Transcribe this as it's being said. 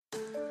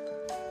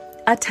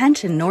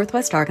Attention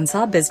Northwest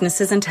Arkansas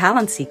businesses and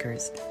talent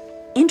seekers.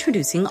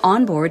 Introducing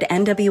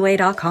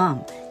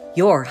OnboardNWA.com,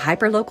 your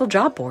hyperlocal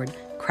job board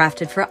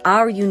crafted for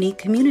our unique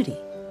community.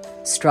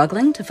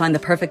 Struggling to find the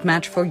perfect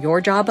match for your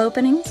job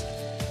openings?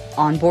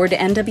 Onboard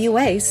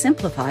NWA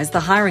simplifies the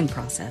hiring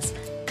process,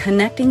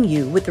 connecting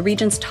you with the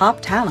region's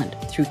top talent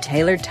through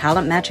tailored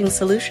talent matching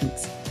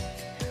solutions.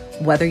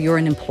 Whether you're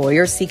an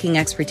employer seeking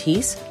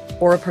expertise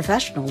or a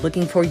professional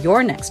looking for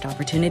your next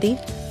opportunity,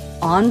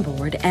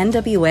 Onboard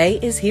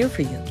NWA is here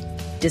for you.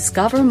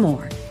 Discover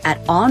more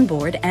at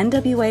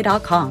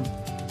onboardnwa.com,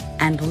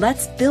 and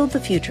let's build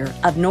the future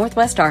of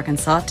Northwest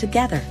Arkansas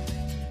together.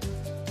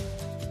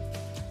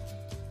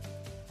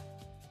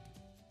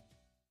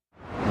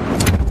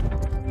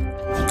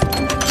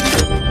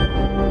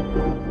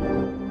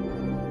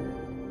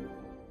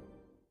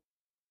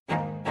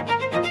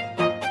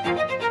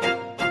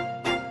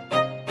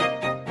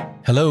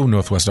 Hello,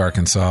 Northwest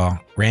Arkansas.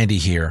 Randy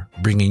here,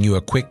 bringing you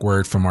a quick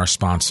word from our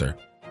sponsor,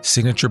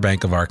 Signature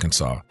Bank of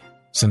Arkansas.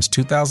 Since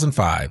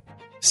 2005,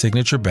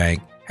 Signature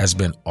Bank has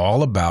been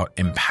all about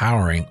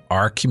empowering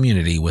our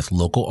community with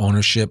local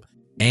ownership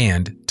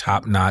and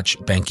top-notch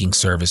banking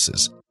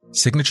services.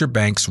 Signature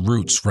Bank's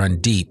roots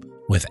run deep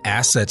with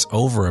assets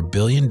over $1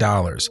 billion,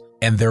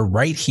 and they're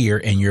right here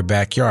in your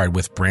backyard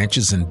with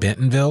branches in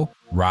Bentonville,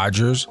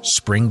 Rogers,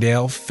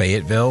 Springdale,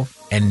 Fayetteville,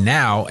 and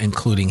now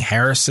including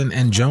Harrison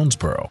and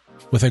Jonesboro.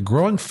 With a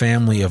growing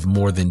family of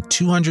more than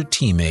 200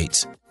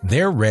 teammates,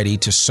 they're ready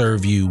to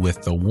serve you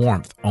with the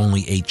warmth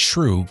only a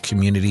true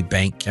community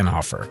bank can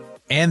offer.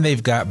 And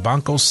they've got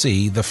Banco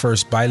C, the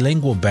first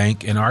bilingual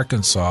bank in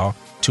Arkansas,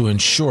 to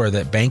ensure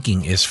that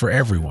banking is for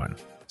everyone.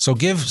 So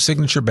give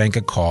Signature Bank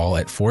a call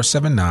at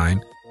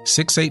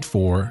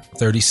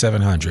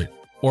 479-684-3700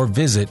 or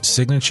visit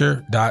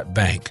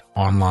signature.bank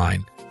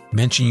online.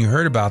 Mention you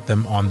heard about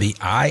them on the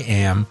I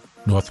Am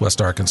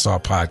Northwest Arkansas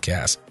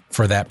podcast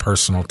for that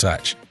personal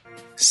touch.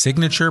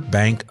 Signature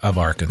Bank of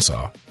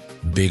Arkansas.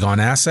 Big on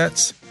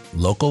assets,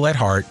 local at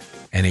heart,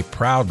 and a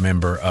proud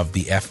member of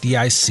the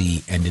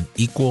FDIC and an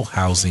equal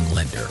housing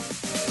lender.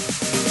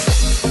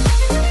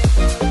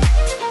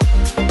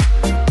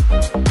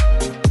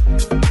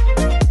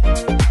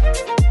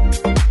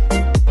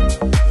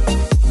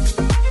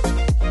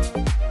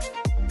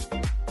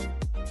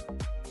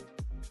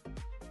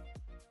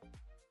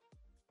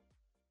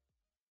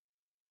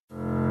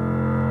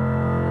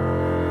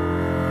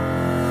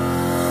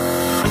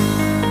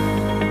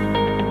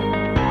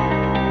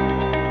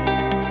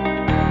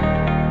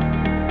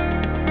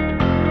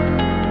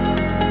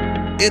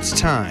 It's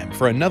time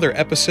for another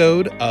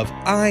episode of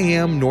I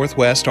Am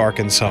Northwest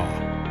Arkansas,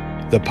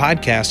 the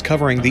podcast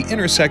covering the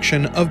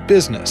intersection of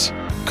business,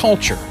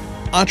 culture,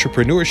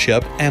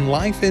 entrepreneurship, and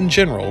life in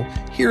general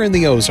here in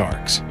the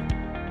Ozarks.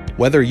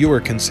 Whether you are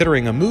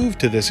considering a move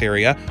to this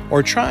area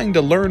or trying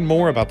to learn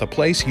more about the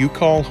place you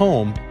call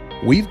home,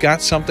 we've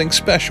got something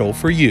special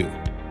for you.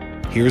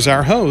 Here's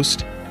our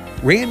host,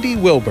 Randy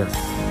Wilburn.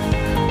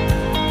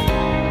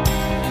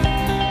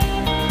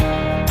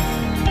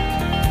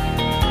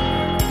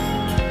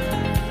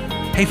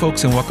 Hey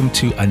folks, and welcome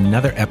to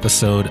another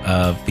episode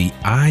of the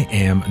I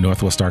Am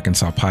Northwest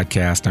Arkansas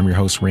podcast. I'm your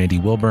host, Randy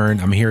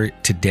Wilburn. I'm here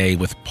today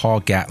with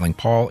Paul Gatling.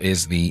 Paul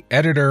is the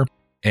editor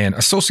and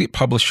associate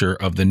publisher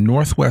of the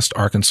Northwest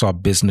Arkansas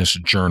Business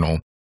Journal.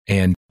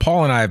 And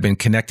Paul and I have been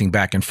connecting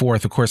back and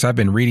forth. Of course, I've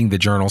been reading the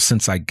journal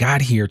since I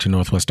got here to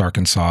Northwest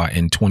Arkansas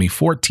in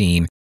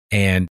 2014.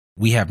 And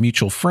we have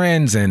mutual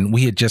friends, and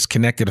we had just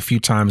connected a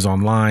few times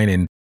online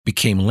and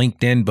became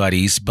LinkedIn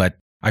buddies. But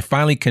I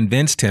finally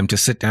convinced him to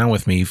sit down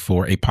with me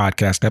for a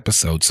podcast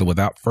episode. So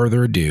without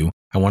further ado,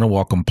 I want to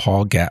welcome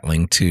Paul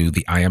Gatling to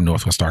the I Am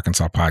Northwest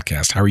Arkansas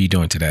podcast. How are you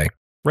doing today?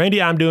 Randy,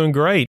 I'm doing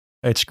great.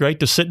 It's great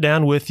to sit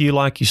down with you.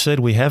 Like you said,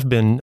 we have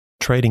been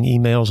trading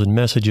emails and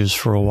messages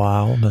for a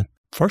while. But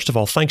first of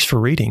all, thanks for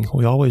reading.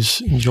 We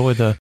always enjoy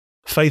the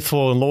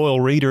faithful and loyal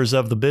readers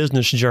of the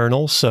Business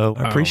Journal. So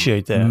I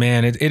appreciate that.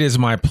 Man, it is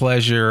my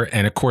pleasure.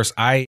 And of course,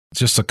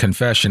 just a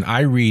confession,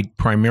 I read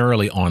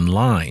primarily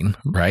online,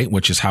 right?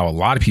 Which is how a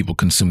lot of people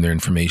consume their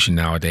information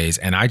nowadays.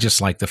 And I just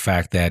like the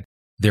fact that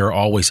there are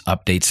always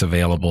updates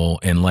available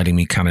and letting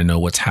me kind of know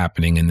what's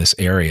happening in this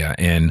area.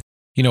 And,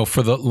 you know,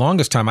 for the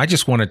longest time,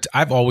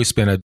 I've always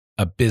been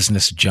a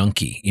business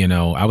junkie. You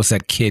know, I was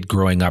that kid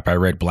growing up. I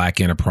read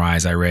Black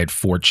Enterprise, I read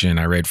Fortune,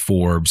 I read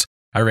Forbes.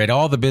 I read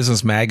all the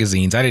business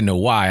magazines. I didn't know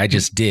why. I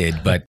just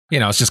did. But, you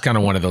know, it's just kind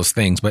of one of those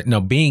things. But, no,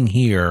 being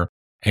here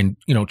and,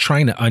 you know,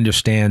 trying to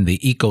understand the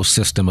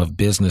ecosystem of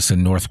business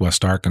in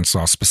Northwest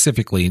Arkansas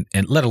specifically,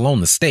 and let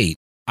alone the state,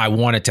 I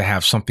wanted to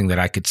have something that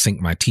I could sink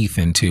my teeth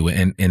into.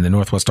 And the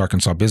Northwest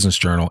Arkansas Business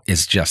Journal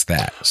is just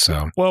that.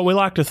 So, well, we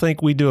like to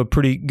think we do a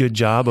pretty good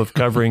job of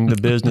covering the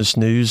business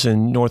news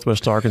in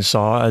Northwest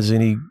Arkansas, as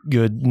any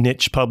good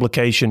niche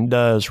publication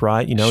does,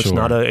 right? You know,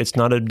 Sure. It's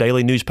not a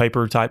daily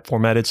newspaper type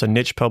format. It's a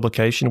niche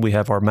publication. We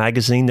have our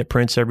magazine that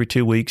prints every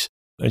 2 weeks.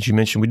 As you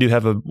mentioned, we do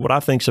have what I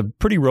think is a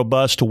pretty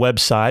robust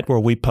website where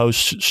we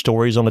post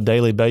stories on a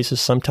daily basis,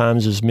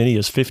 sometimes as many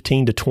as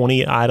 15 to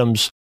 20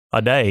 items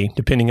a day,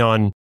 depending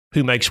on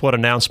who makes what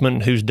announcement,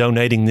 and who's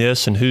donating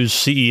this, and whose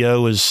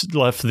CEO has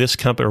left this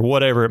company, or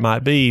whatever it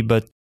might be.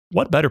 But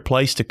what better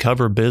place to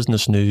cover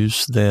business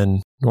news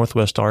than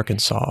Northwest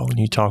Arkansas when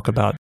you talk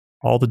about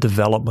all the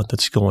development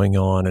that's going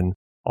on and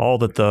all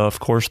that, of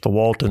course, the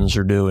Waltons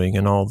are doing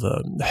and all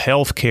the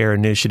healthcare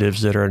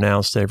initiatives that are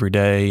announced every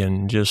day,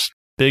 and just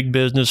big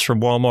business from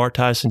Walmart,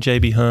 Tyson,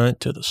 J.B. Hunt,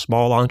 to the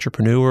small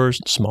entrepreneurs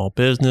and small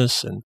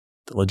business and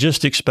the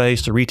logistics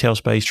space, the retail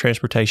space,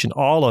 transportation,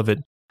 all of it.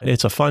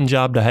 It's a fun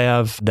job to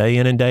have day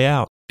in and day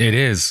out. It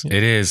is.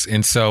 It is.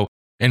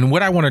 And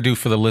what I want to do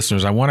for the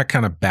listeners, I want to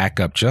kind of back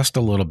up just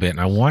a little bit. And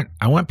I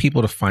want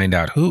people to find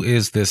out, who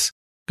is this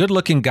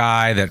good-looking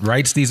guy that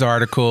writes these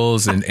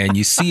articles, and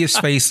you see his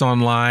face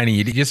online, and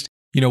you just,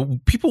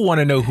 people want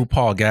to know who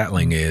Paul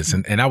Gatling is.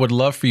 And I would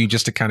love for you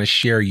just to kind of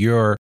share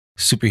your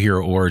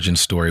superhero origin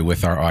story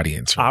with our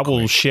audience. I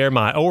will share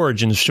my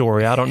origin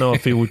story. I don't know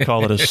if you would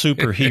call it a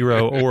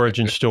superhero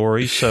origin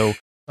story. So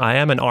I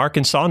am an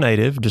Arkansas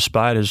native,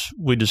 despite, as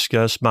we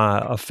discussed, my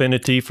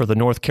affinity for the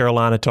North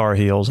Carolina Tar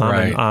Heels.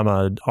 I'm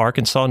an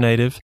Arkansas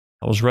native.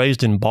 I was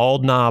raised in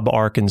Bald Knob,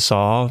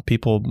 Arkansas.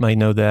 People may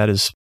know that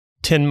as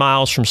 10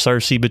 miles from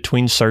Searcy,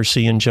 between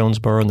Searcy and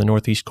Jonesboro in the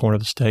northeast corner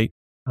of the state.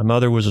 My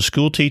mother was a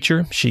school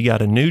teacher. She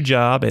got a new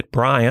job at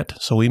Bryant,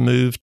 so we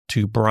moved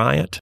to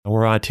Bryant,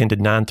 where I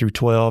attended 9 through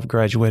 12,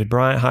 graduated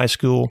Bryant High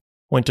School,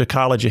 went to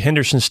college at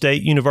Henderson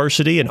State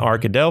University in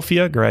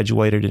Arkadelphia,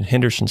 graduated in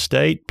Henderson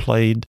State,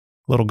 played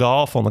a little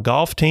golf on the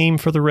golf team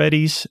for the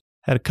Reddies,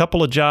 had a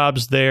couple of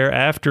jobs there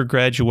after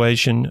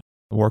graduation.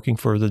 Working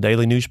for the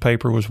daily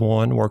newspaper was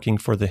one, working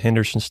for the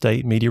Henderson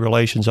State Media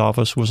Relations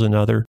Office was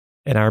another.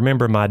 And I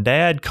remember my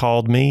dad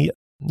called me,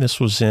 this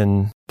was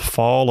in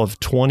fall of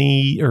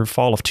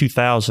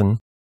 2000,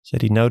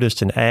 said he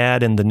noticed an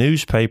ad in the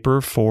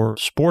newspaper for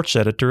sports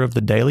editor of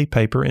the daily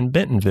paper in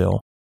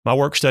Bentonville. My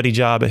work-study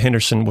job at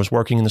Henderson was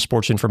working in the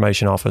sports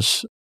information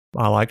office.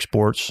 I like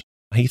sports.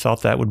 He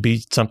thought that would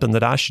be something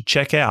that I should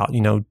check out.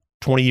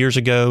 21 years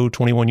ago,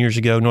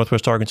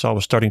 Northwest Arkansas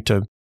was starting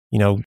to,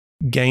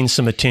 gain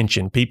some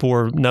attention. People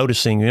were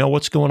noticing,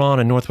 what's going on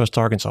in Northwest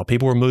Arkansas.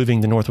 People were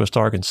moving to Northwest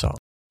Arkansas.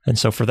 And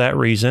so for that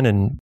reason,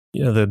 and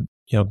the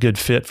good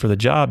fit for the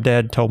job,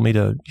 Dad told me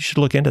you should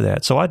look into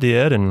that. So I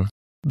did, and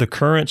the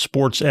current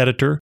sports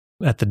editor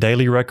at the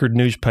Daily Record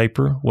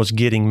newspaper was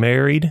getting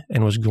married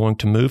and was going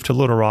to move to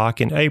Little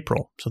Rock in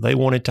April. So they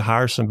wanted to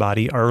hire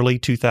somebody early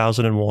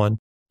 2001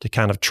 to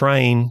kind of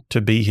train to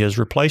be his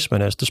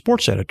replacement as the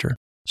sports editor.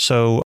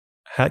 So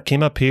I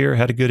came up here,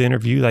 had a good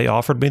interview. They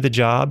offered me the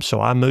job. So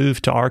I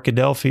moved from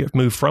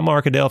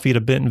Arkadelphia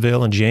to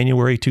Bentonville in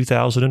January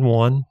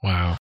 2001.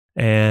 Wow.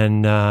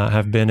 And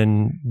have been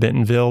in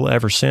Bentonville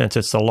ever since.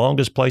 It's the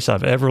longest place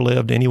I've ever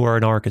lived anywhere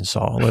in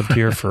Arkansas. I lived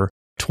here for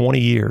 20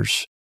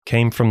 years.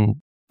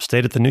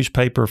 Stayed at the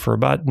newspaper for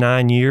about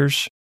 9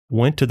 years.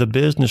 Went to the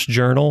Business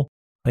Journal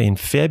in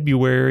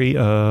February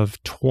of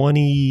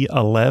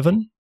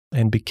 2011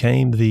 and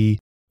became the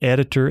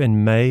editor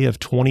in May of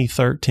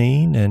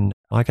 2013. And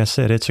like I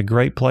said, it's a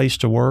great place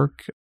to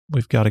work.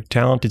 We've got a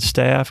talented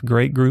staff,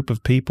 great group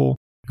of people,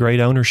 great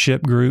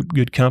ownership group,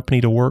 good company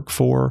to work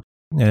for.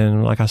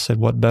 And like I said,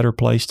 what better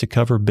place to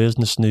cover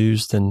business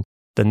news than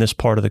this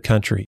part of the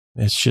country?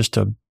 It's just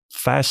a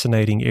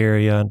fascinating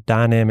area,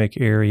 dynamic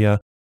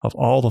area of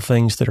all the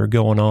things that are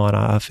going on.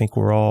 I think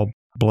we're all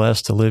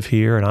blessed to live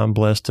here, and I'm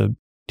blessed to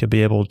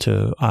be able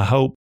to, I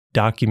hope,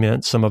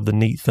 document some of the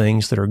neat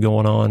things that are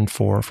going on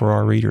for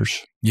our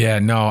readers. Yeah,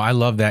 no, I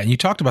love that. And you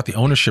talked about the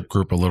ownership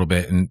group a little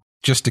bit. And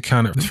just to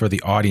kind of, for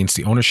the audience,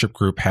 the ownership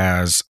group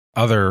has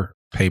other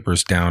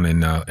papers down in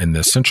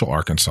the Central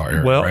Arkansas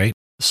area, right?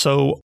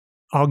 So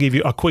I'll give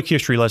you a quick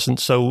history lesson.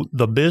 So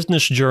the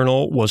Business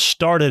Journal was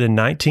started in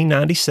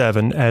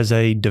 1997 as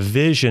a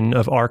division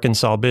of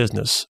Arkansas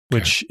Business,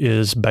 which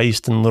is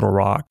based in Little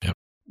Rock. Yep.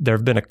 There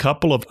have been a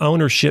couple of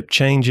ownership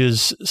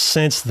changes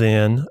since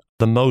then.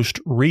 The most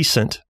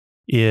recent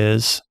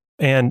is,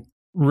 and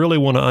really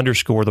want to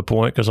underscore the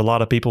point because a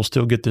lot of people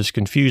still get this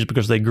confused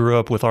because they grew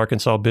up with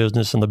Arkansas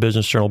Business and the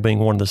Business Journal being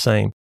one and the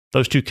same.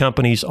 Those two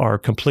companies are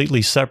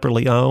completely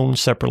separately owned,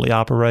 separately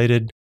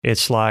operated.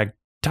 It's like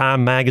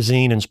Time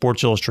Magazine and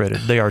Sports Illustrated.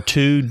 They are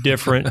two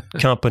different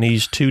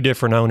companies, two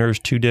different owners,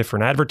 two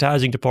different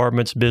advertising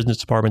departments, business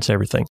departments,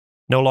 everything.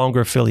 No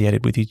longer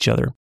affiliated with each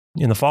other.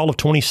 In the fall of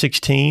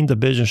 2016, the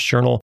Business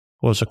Journal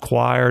was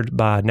acquired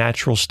by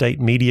Natural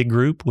State Media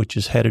Group, which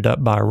is headed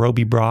up by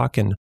Roby Brock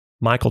and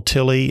Michael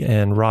Tilley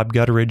and Rob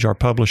Gutteridge, our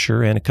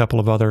publisher, and a couple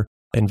of other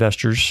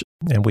investors.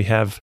 And we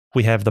have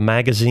the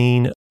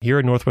magazine here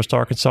in Northwest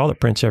Arkansas that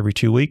prints every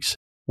 2 weeks.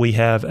 We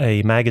have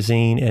a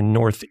magazine in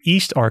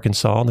Northeast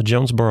Arkansas in the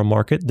Jonesboro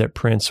market that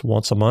prints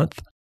once a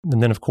month.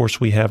 And then, of course,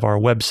 we have our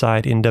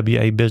website,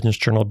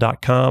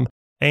 nwabusinessjournal.com,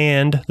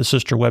 and the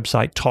sister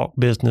website,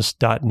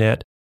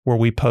 talkbusiness.net, where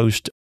we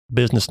post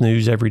business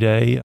news every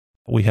day.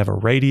 We have a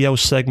radio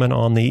segment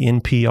on the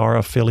NPR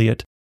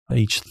affiliate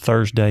each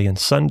Thursday and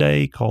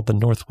Sunday called the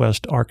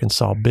Northwest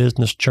Arkansas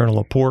Business Journal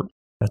Report.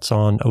 That's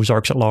on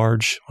Ozarks at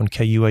Large on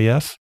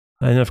KUAF.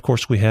 And, of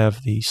course, we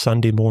have the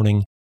Sunday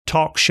morning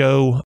talk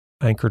show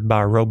anchored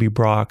by Roby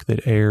Brock,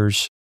 that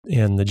airs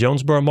in the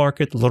Jonesboro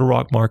market, the Little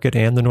Rock market,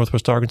 and the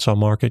Northwest Arkansas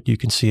market. You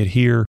can see it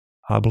here.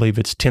 I believe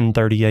it's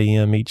 10:30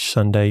 a.m. each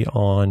Sunday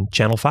on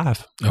Channel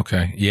 5.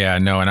 Okay. Yeah,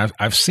 no, and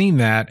I've seen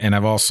that, and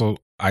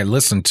I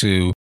listened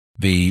to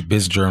the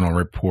Biz Journal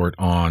report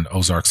on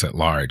Ozarks at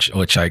Large,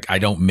 which I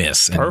don't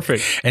miss.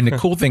 Perfect. And the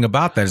cool thing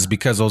about that is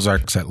because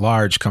Ozarks at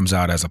Large comes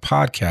out as a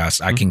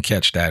podcast, I can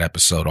catch that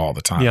episode all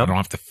the time. Yep. I don't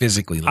have to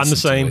physically listen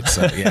to it.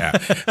 So, yeah.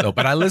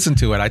 But I listen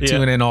to it. I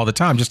tune in all the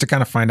time just to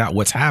kind of find out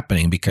what's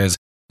happening, because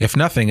if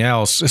nothing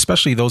else,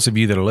 especially those of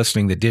you that are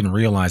listening that didn't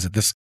realize that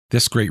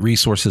this great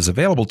resource is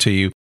available to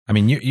you, I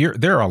mean,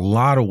 there are a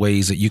lot of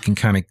ways that you can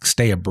kind of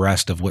stay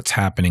abreast of what's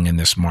happening in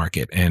this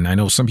market. And I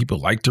know some people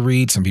like to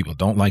read, some people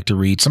don't like to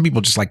read, some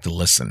people just like to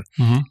listen.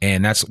 Mm-hmm.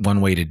 And that's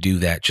one way to do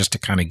that, just to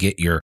kind of get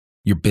your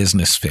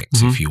business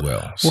fix, if you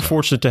will. We're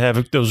fortunate to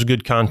have those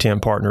good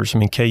content partners. I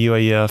mean,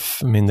 KUAF,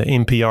 the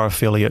NPR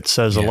affiliate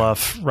says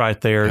enough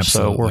right there.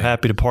 Absolutely. So we're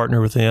happy to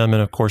partner with them.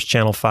 And of course,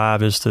 Channel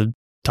 5 is the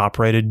top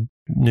rated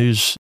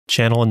news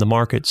channel in the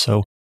market.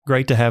 So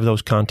great to have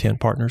those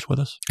content partners with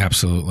us.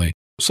 Absolutely.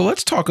 So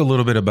let's talk a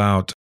little bit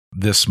about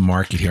this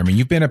market here. I mean,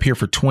 you've been up here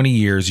for 20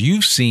 years.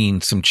 You've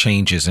seen some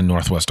changes in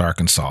Northwest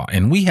Arkansas,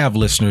 and we have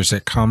listeners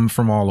that come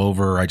from all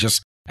over.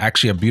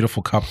 Actually, a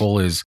beautiful couple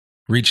has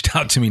reached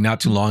out to me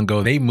not too long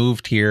ago. They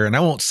moved here, and I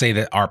won't say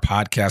that our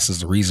podcast is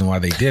the reason why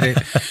they did it,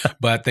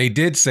 but they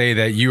did say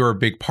that you are a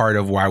big part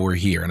of why we're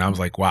here. And I was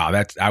like,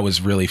 wow, I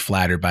was really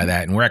flattered by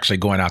that. And we're actually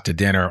going out to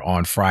dinner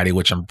on Friday,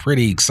 which I'm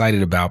pretty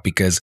excited about,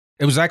 because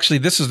it was actually,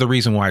 this is the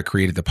reason why I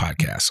created the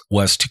podcast,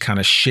 was to kind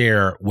of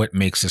share what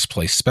makes this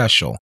place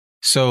special.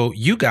 So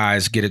you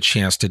guys get a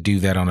chance to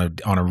do that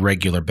on a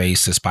regular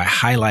basis by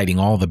highlighting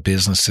all the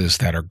businesses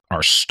that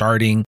are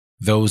starting,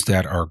 those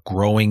that are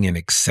growing and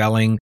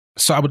excelling.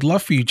 So I would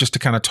love for you just to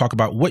kind of talk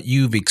about what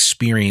you've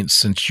experienced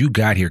since you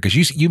got here,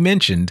 because you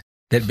mentioned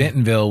that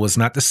Bentonville was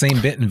not the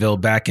same Bentonville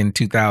back in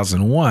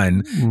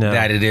 2001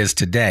 that it is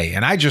today.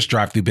 And I just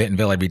drive through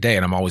Bentonville every day,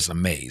 and I'm always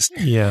amazed.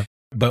 Yeah.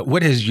 But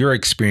what has your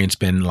experience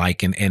been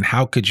like, and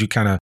how could you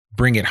kind of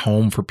bring it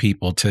home for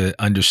people to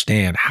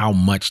understand how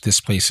much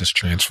this place has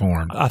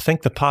transformed? I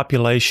think the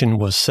population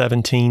was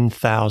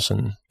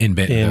 17,000 in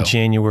Bentonville in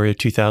January of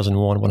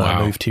 2001 when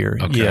I moved here.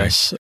 Okay.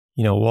 Yes.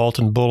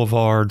 Walton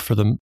Boulevard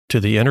to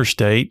the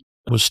interstate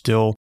was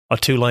still a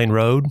 2-lane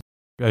road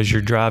as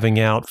you're driving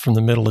out from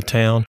the middle of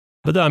town.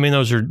 But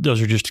those are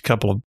just a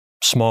couple of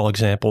small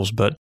examples,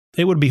 but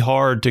it would be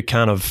hard to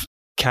kind of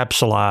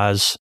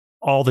capsulize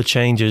all the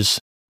changes,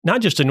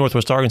 not just in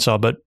Northwest Arkansas,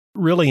 but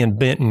really in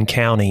Benton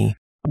County,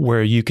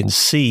 where you can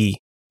see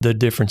the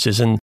differences.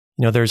 And,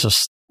 there's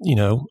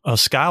a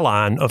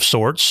skyline of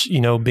sorts,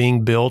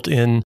 being built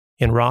in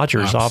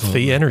Rogers off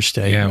the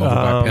interstate. Yeah, over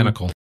by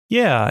Pinnacle.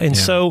 Yeah. And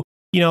so,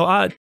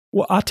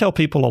 I tell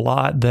people a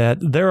lot that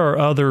there are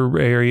other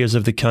areas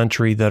of the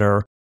country that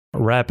are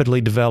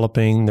rapidly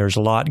developing. There's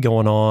a lot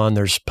going on.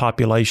 There's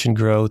population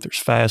growth. There's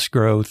fast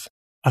growth.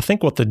 I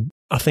think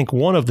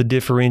one of the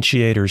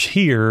differentiators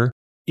here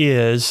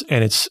is,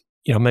 and it's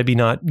maybe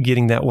not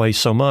getting that way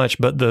so much,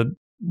 but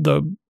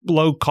the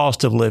low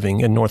cost of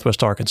living in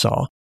Northwest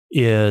Arkansas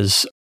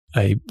is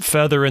a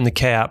feather in the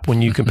cap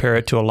when you compare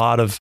it to a lot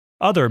of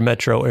other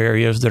metro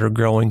areas that are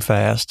growing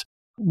fast.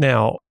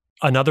 Now,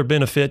 another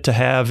benefit to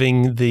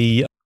having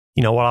the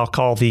what I'll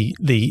call the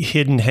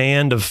hidden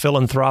hand of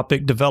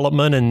philanthropic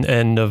development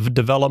and of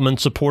development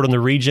support in the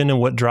region, and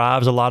what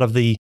drives a lot of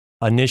the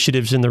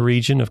initiatives in the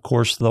region, of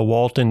course, the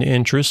Walton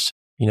interests.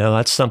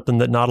 That's something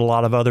that not a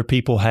lot of other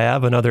people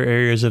have in other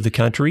areas of the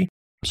country.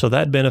 So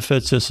that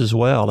benefits us as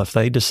well. If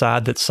they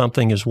decide that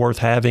something is worth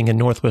having in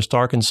Northwest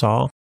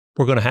Arkansas,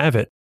 we're going to have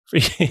it.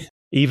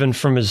 Even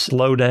from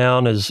low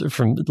down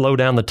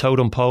the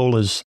totem pole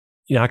as,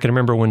 I can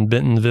remember when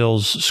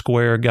Bentonville's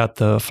Square got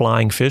the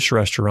Flying Fish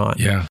restaurant.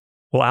 Yeah.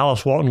 Well,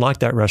 Alice Walton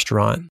liked that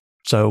restaurant.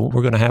 So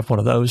we're going to have one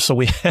of those. So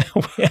we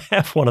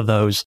have one of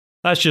those.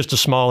 That's just a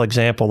small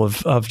example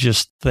of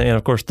just, and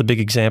of course, the big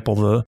example,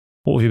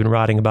 what we've been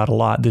writing about a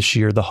lot this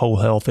year, the Whole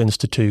Health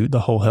Institute,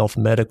 the Whole Health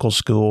Medical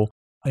School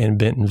in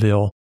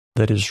Bentonville,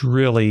 that is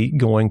really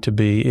going to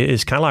be,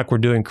 it's kind of like we're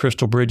doing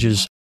Crystal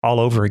Bridges all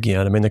over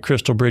again. The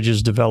Crystal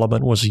Bridges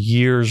development was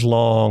years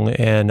long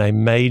and a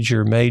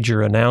major,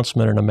 major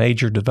announcement and a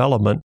major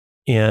development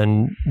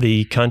in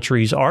the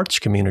country's arts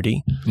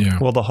community. Yeah.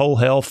 Well, the Whole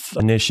Health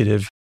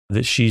initiative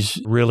that she's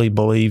really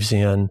believes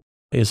in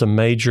is a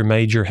major,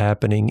 major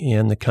happening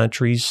in the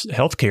country's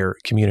healthcare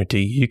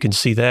community. You can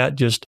see that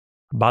just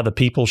by the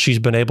people she's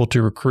been able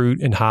to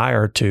recruit and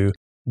hire to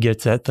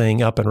get that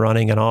thing up and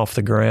running and off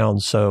the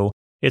ground. So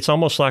it's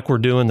almost like we're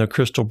doing the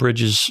Crystal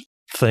Bridges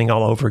thing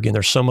all over again.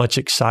 There's so much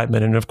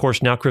excitement. And of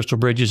course, now Crystal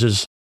Bridges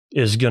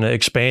is going to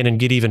expand and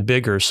get even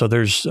bigger. So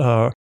there's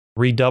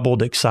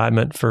redoubled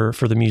excitement for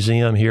the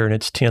museum here in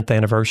its 10th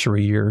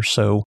anniversary year.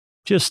 So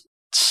just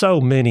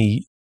so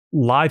many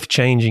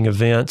life-changing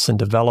events and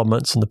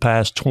developments in the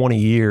past 20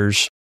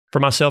 years, for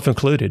myself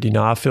included.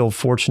 I feel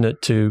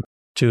fortunate to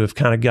to have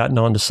kind of gotten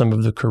onto some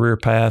of the career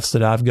paths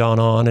that I've gone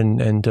on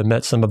and to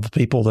met some of the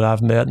people that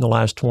I've met in the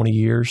last 20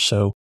 years.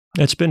 So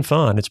it's been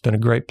fun. It's been a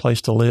great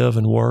place to live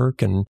and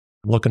work, and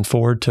looking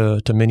forward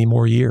to many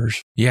more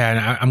years. Yeah, and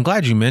I'm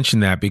glad you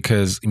mentioned that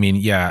because,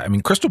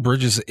 Crystal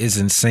Bridges is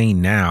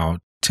insane now.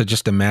 To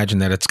just imagine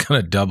that it's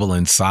going to double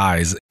in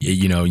size,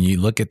 you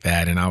look at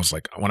that, and I was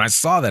like, when I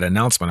saw that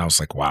announcement, I was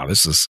like, wow,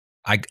 this is,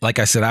 like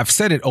I said, I've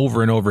said it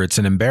over and over, it's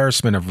an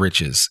embarrassment of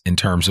riches in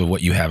terms of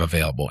what you have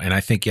available. And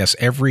I think, yes,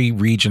 every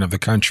region of the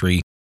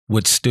country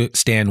would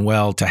stand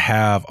well to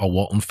have a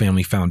Walton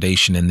Family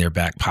Foundation in their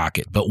back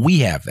pocket, but we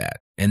have that.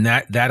 And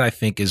that I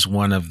think is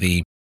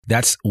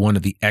that's one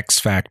of the X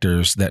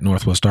factors that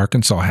Northwest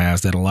Arkansas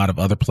has that a lot of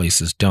other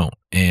places don't.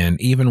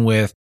 And even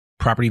with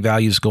property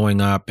values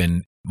going up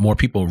and more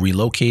people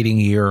relocating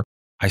here,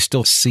 I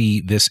still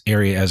see this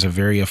area as a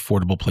very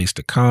affordable place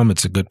to come.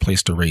 It's a good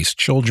place to raise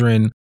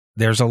children.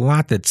 There's a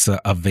lot that's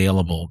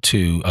available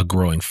to a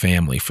growing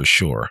family for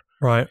sure.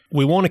 Right.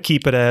 We want to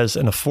keep it as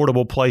an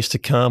affordable place to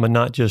come and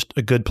not just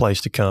a good place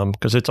to come,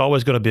 because it's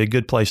always going to be a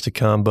good place to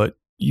come, but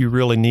you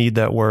really need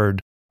that word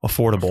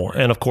affordable.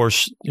 And of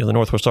course, the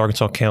Northwest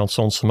Arkansas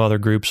Council and some other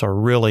groups are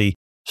really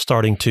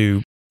starting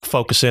to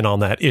focus in on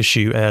that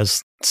issue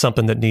as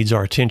something that needs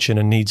our attention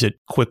and needs it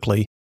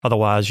quickly.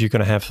 Otherwise, you're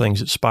going to have things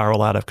that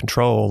spiral out of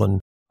control,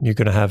 and you're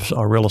going to have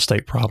a real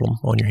estate problem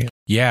on your hands.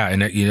 Yeah.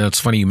 And it's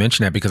funny you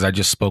mention that because I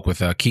just spoke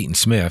with Keaton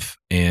Smith,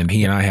 and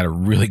he and I had a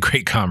really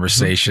great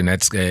conversation.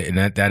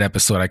 Mm-hmm. That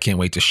episode, I can't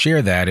wait to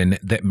share that. And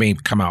that may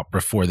come out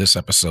before this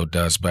episode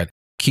does. But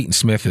Keaton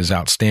Smith is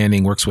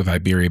outstanding, works with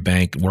Iberia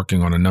Bank,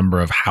 working on a number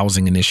of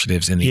housing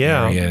initiatives in the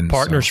area. And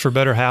Partners for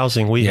Better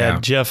Housing. We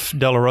had Jeff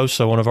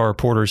Delarosa, one of our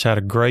reporters, had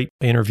a great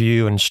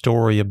interview and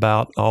story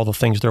about all the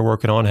things they're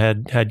working on.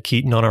 Had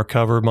Keaton on our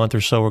cover a month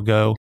or so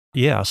ago.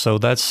 Yeah, so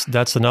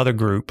that's another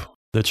group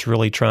that's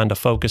really trying to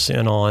focus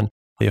in on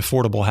the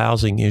affordable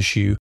housing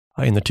issue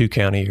in the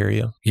two-county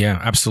area. Yeah,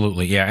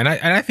 absolutely. Yeah, and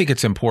I think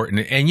it's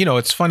important. And,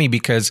 it's funny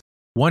because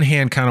one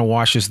hand kind of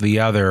washes the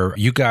other.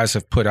 You guys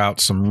have put out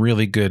some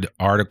really good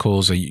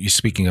articles. You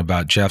speaking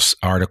about Jeff's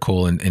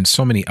article and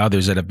so many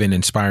others that have been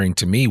inspiring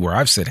to me where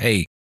I've said,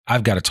 hey,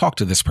 I've got to talk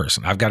to this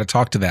person. I've got to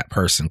talk to that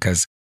person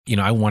because,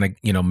 I want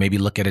to, maybe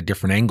look at a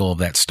different angle of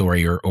that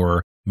story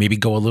or maybe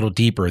go a little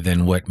deeper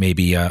than what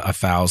maybe a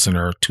 1,000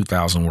 or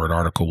 2,000 word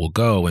article will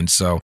go. And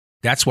so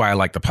that's why I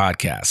like the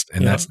podcast,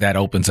 and that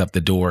opens up the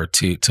door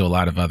to a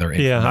lot of other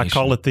information. Yeah, I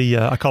call it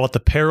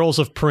the perils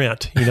of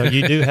print.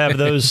 You do have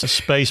those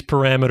space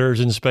parameters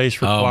and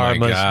space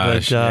requirements, but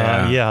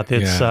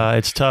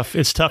it's tough.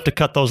 It's tough to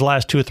cut those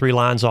last 2 or 3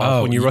 lines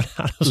off when you run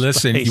out of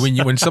space.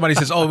 when somebody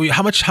says, "Oh,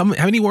 how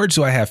many words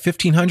do I have?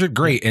 1,500,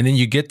 great," and then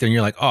you get there and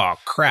you're like, "Oh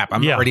crap,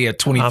 I'm already at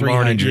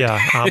 2,300."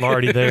 I'm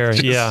already there.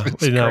 Crazy.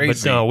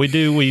 But no, we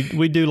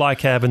do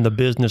like having the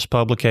business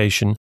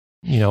publication.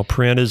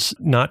 Print is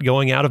not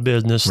going out of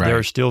business. Right.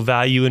 There's still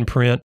value in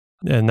print.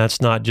 And that's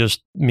not just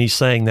me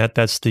saying that.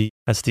 That's the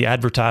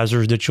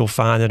advertisers that you'll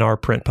find in our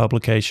print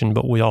publication.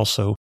 But we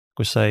also,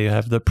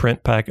 have the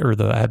print pack or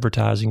the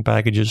advertising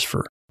packages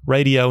for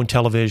radio and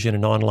television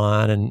and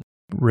online and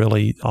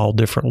really all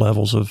different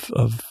levels of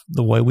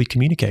the way we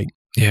communicate.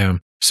 Yeah.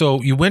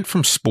 So you went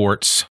from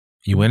sports,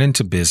 you went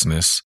into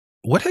business.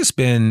 What are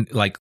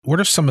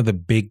some of the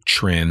big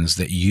trends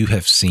that you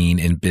have seen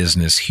in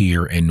business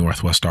here in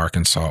Northwest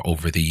Arkansas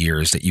over the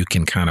years that you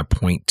can kind of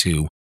point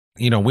to?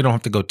 We don't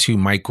have to go too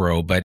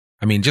micro, but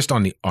I mean, just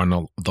on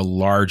the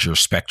larger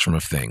spectrum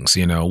of things,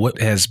 what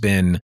has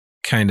been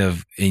kind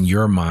of in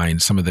your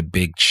mind, some of the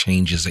big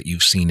changes that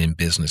you've seen in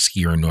business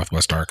here in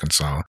Northwest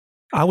Arkansas?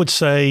 I would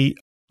say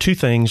 2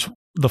 things.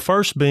 The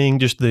first being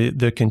just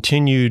the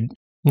continued,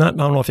 I don't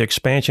know if the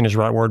expansion is the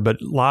right word, but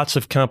lots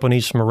of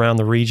companies from around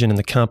the region and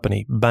the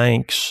company,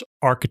 banks,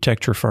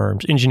 architecture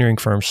firms, engineering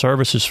firms,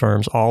 services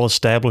firms, all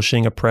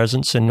establishing a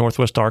presence in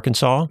Northwest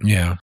Arkansas.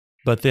 Yeah.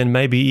 But then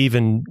maybe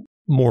even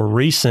more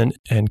recent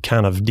and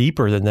kind of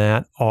deeper than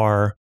that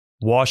are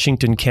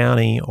Washington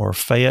County or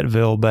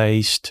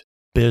Fayetteville-based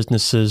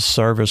businesses,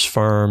 service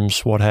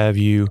firms, what have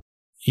you,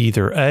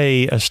 either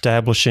A,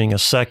 establishing a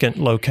second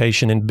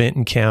location in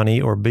Benton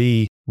County, or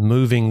B,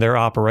 moving their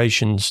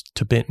operations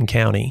to Benton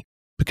County.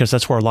 Because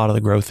that's where a lot of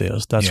the growth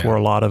is. That's where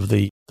a lot of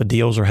the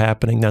deals are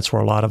happening. That's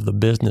where a lot of the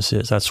business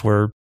is. That's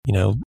where,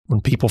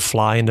 when people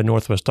fly into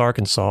Northwest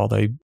Arkansas,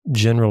 they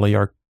generally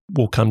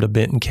will come to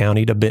Benton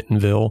County, to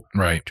Bentonville,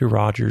 right, to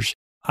Rogers.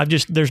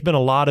 There's been a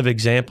lot of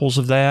examples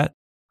of that.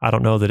 I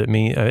don't know that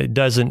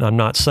I'm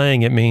not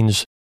saying it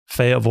means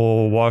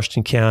Fayetteville,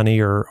 Washington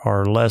County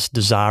are less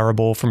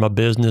desirable from a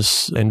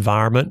business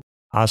environment.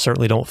 I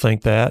certainly don't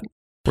think that.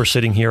 We're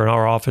sitting here in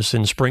our office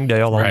in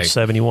Springdale on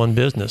 71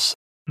 business.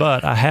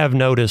 But I have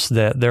noticed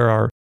that there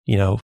are,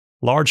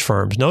 large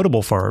firms,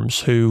 notable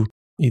firms who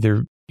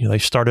either, they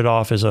started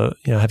off as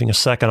having a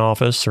second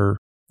office and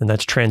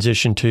that's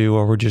transitioned to,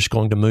 or we're just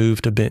going to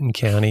move to Benton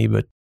County.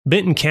 But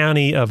Benton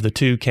County, of the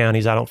 2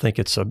 counties, I don't think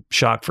it's a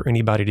shock for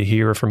anybody to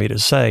hear or for me to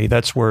say.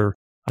 That's where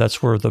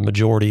the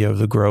majority of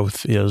the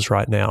growth is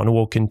right now and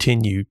will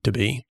continue to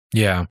be.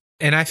 Yeah.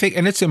 And I think,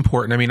 and it's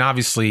important. I mean,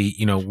 obviously,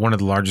 one of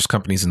the largest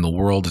companies in the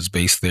world is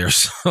based there,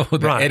 so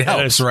it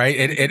helps,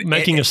 right?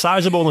 Making a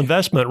sizable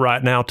investment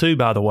right now, too,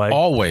 by the way.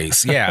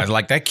 Always, yeah.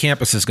 Like that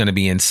campus is going to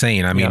be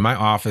insane. I mean, my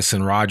office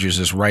in Rogers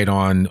is right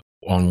on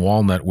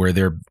Walnut, where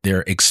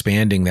they're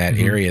expanding that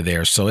area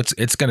there. So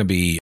it's going to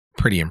be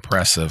pretty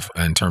impressive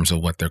in terms of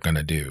what they're going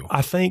to do.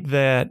 I think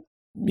that,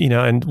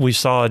 and we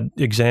saw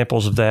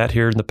examples of that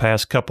here in the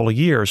past couple of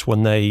years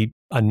when they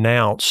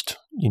announced,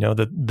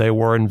 that they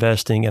were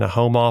investing in a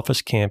home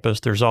office campus.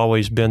 There's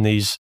always been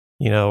these,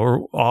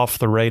 off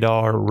the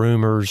radar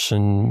rumors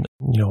and,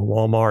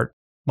 Walmart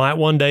might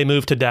one day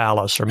move to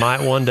Dallas or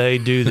might one day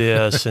do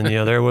this. And,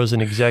 there was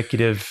an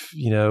executive,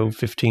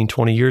 15,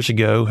 20 years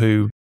ago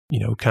who,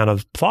 kind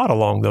of thought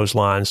along those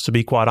lines, to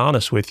be quite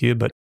honest with you.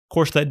 But of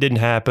course that didn't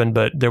happen,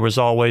 but there was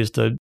always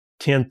the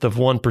 10th of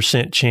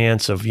 1%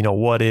 chance of,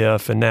 what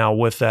if, and now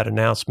with that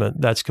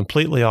announcement, that's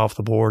completely off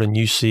the board. And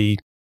you see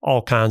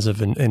all kinds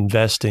of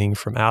investing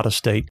from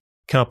out-of-state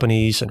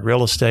companies and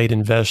real estate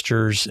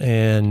investors.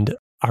 And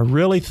I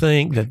really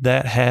think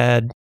that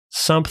had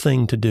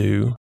something to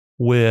do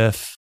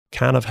with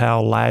kind of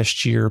how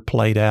last year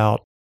played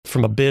out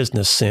from a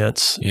business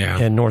sense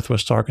in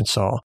Northwest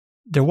Arkansas.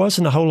 There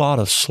wasn't a whole lot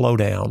of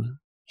slowdown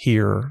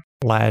here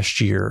last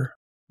year.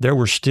 There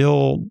were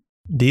still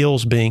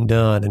deals being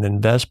done and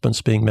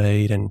investments being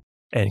made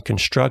and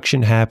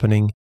construction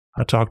happening.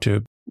 I talked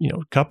to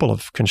a couple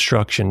of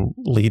construction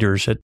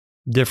leaders at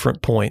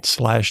different points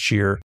last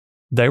year.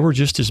 They were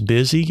just as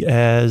busy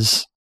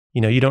as,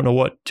 you don't know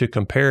what to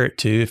compare it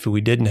to if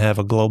we didn't have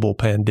a global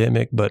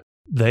pandemic, but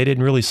they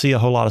didn't really see a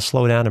whole lot of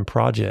slowdown in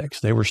projects.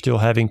 They were still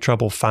having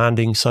trouble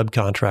finding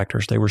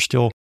subcontractors. They were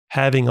still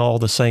having all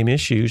the same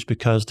issues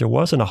because there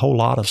wasn't a whole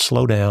lot of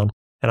slowdown.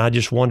 And I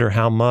just wonder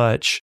how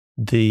much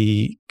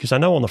because I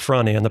know on the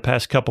front end, the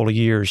past couple of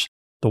years,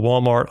 the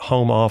Walmart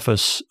home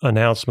office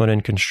announcement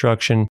and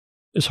construction,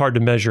 it's hard to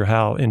measure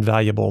how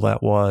invaluable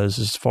that was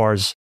as far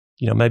as,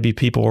 maybe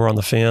people were on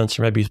the fence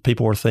or maybe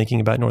people were thinking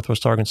about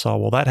Northwest Arkansas.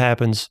 Well, that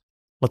happens.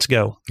 Let's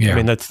go. Yeah. I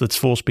mean, that's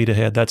full speed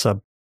ahead. That's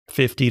a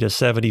 50 to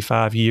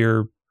 75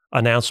 year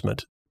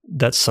announcement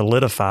that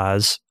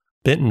solidifies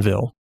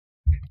Bentonville.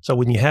 So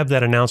when you have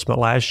that announcement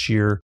last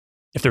year,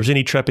 if there's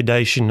any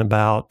trepidation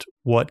about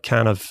what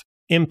kind of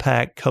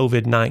impact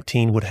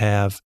COVID-19 would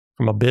have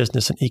from a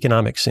business and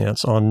economic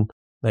sense on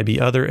maybe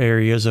other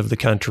areas of the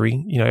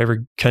country, every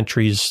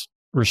country's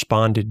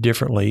responded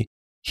differently.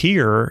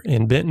 Here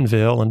in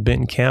Bentonville and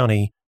Benton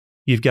County,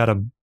 you've got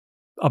a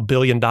 $1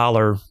 billion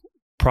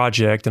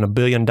project and $1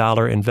 billion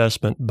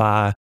investment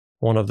by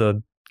one of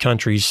the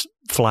country's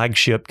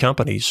flagship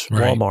companies,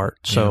 Walmart.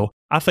 So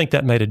I think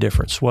that made a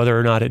difference. Whether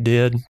or not it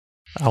did,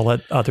 I'll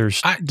let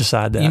others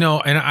decide that.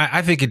 And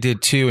I think it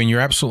did too. And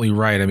you're absolutely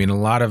right. I mean, a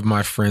lot of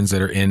my friends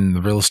that are in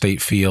the real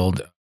estate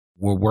field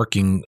were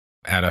working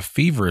at a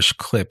feverish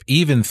clip,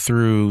 even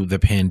through the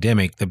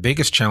pandemic. The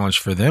biggest challenge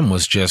for them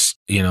was just,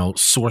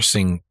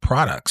 sourcing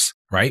products,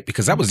 right?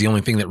 Because that was the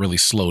only thing that really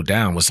slowed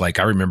down. Was like,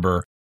 I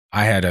remember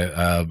I had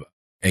a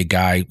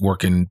guy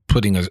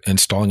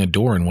installing a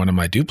door in one of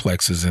my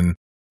duplexes, and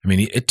I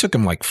mean, it took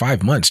him like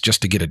 5 months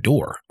just to get a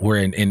door, where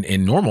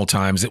in normal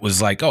times it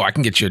was like, oh, I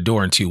can get you a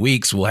door in 2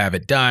 weeks. We'll have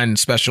it done.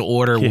 Special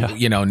order.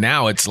 Yeah.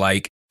 Now it's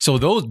like, so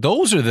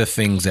those are the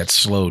things that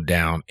slowed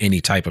down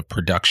any type of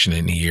production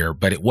in here.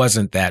 But it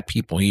wasn't that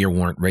people here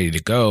weren't ready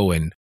to go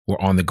and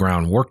were on the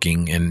ground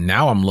working. And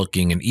now I'm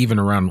looking, and even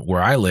around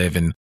where I live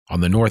and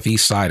on the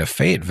northeast side of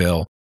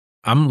Fayetteville,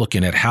 I'm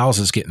looking at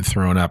houses getting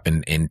thrown up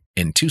in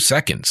 2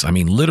 seconds. I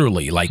mean,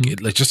 literally, like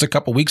just a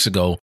couple weeks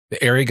ago,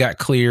 the area got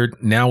cleared.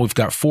 Now we've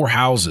got 4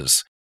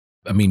 houses.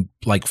 I mean,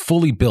 like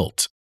fully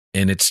built.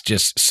 And it's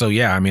just, so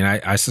yeah, I mean,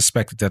 I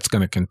suspect that's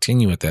going to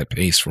continue at that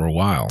pace for a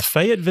while.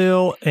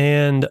 Fayetteville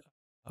and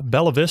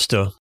Bella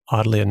Vista,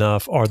 oddly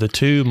enough, are the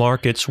 2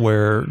 markets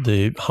where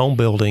the home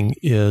building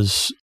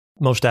is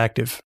most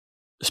active,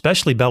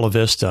 especially Bella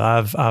Vista.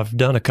 I've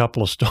done a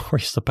couple of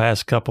stories the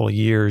past couple of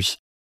years.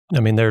 I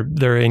mean,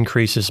 their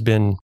increase has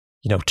been,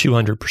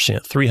 200%,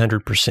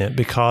 300%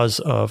 because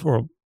of,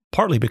 or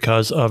partly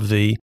because of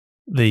the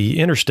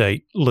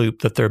interstate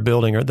loop that they're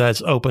building, or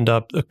that's opened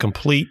up the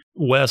complete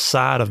west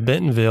side of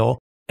Bentonville.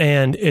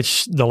 And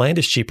the land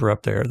is cheaper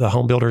up there. The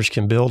home builders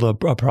can build a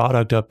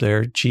product up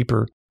there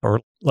cheaper or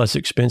less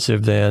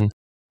expensive than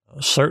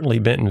certainly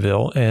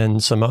Bentonville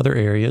and some other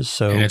areas.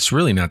 So, and it's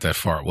really not that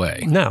far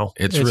away. No,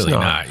 it's really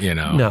not.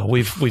 No,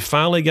 we've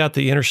finally got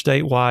the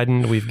interstate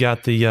widened. We've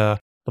got the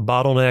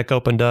bottleneck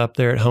opened up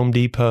there at Home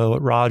Depot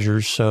at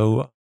Rogers.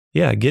 So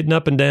yeah, getting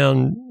up and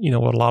down,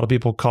 what a lot of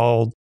people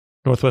call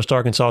Northwest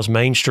Arkansas's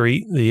Main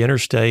Street, the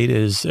interstate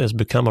has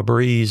become a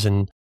breeze.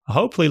 And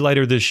hopefully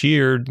later this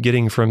year,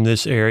 getting from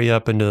this area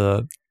up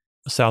into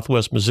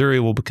Southwest Missouri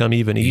will become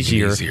even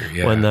easier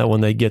yeah.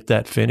 when they get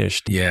that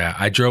finished. Yeah,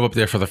 I drove up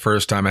there for the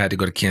first time. I had to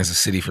go to Kansas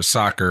City for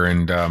soccer.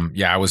 And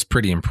I was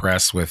pretty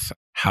impressed with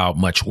how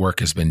much work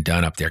has been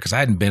done up there, because I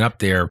hadn't been up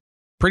there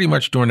pretty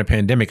much during the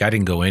pandemic. I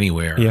didn't go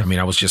anywhere. Yeah. I mean,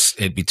 I was just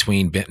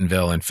between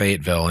Bentonville and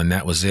Fayetteville, and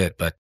that was it.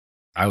 But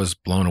I was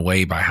blown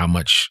away by how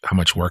much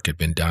work had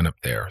been done up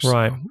there. So.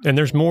 Right. And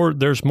there's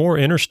more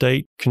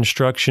interstate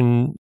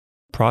construction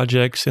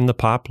projects in the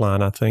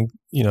pipeline. I think,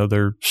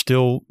 they're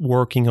still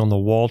working on the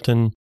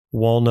Walton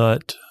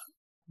Walnut,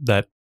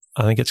 that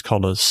I think it's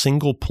called a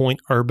single point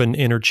urban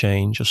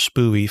interchange, a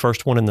SPUI,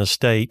 first one in the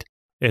state.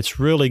 It's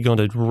really going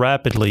to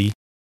rapidly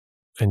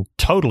and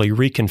totally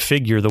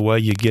reconfigure the way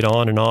you get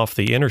on and off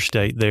the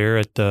interstate there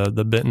at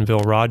the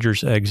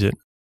Bentonville-Rogers exit.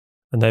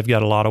 And they've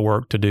got a lot of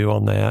work to do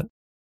on that.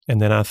 And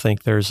then I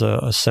think there's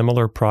a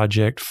similar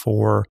project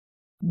for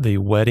the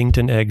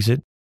Weddington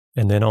exit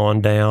and then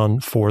on down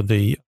for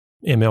the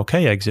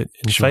MLK exit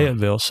in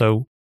Fayetteville.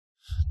 So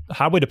the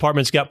highway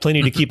department's got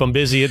plenty to keep them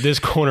busy at this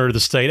corner of the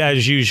state,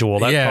 as usual.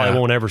 That probably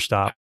won't ever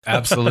stop.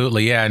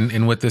 Absolutely, yeah.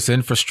 And with this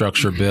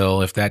infrastructure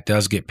bill, if that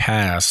does get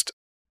passed,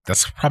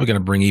 that's probably going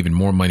to bring even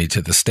more money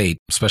to the state,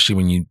 especially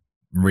when you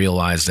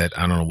realize that,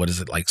 I don't know, what is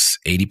it, like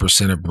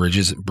 80% of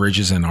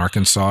bridges in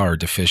Arkansas are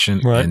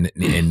deficient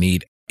and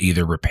need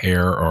either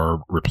repair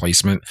or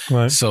replacement.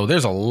 Right. So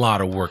there's a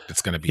lot of work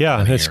that's going to be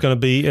done here. It's going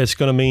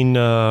to mean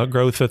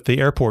growth at the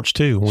airports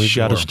too. We've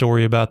got a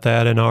story about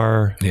that in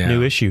our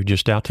new issue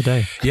just out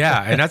today.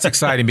 Yeah, and that's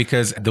exciting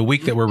because the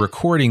week that we're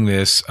recording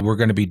this, we're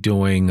going to be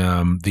doing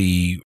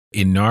the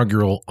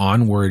inaugural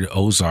Onward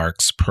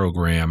Ozarks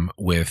program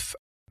with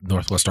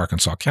Northwest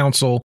Arkansas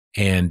Council,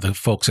 and the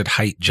folks at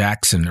Hite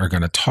Jackson are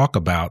going to talk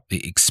about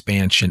the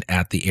expansion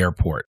at the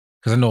airport.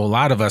 Because I know a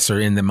lot of us are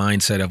in the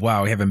mindset of,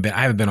 wow, I haven't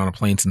been on a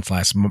plane since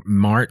last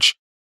March.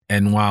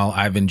 And while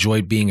I've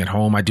enjoyed being at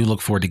home, I do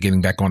look forward to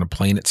getting back on a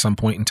plane at some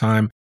point in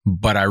time.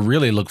 But I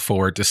really look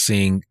forward to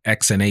seeing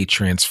XNA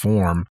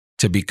transform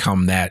to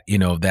become that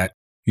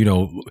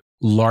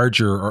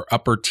larger or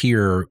upper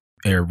tier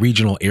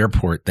regional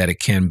airport that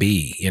it can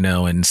be,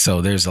 and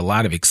so there's a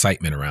lot of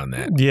excitement around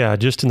that. Yeah,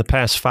 just in the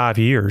past 5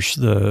 years,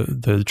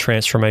 the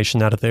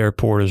transformation out of the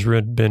airport has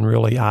been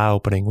really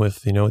eye-opening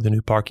with, the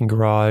new parking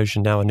garage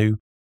and now a new,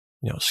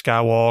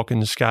 skywalk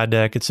and the sky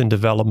deck. It's in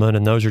development,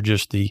 and those are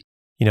just the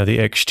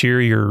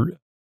exterior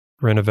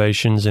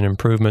renovations and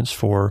improvements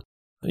for,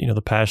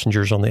 the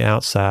passengers on the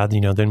outside.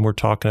 Then we're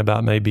talking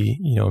about maybe,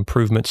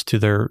 improvements to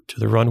the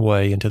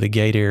runway and to the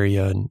gate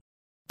area and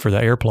for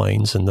the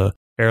airplanes and the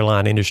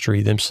airline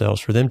industry themselves,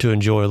 for them to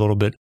enjoy a little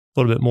bit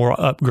more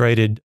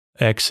upgraded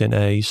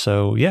XNA.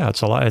 So yeah,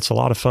 it's a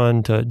lot of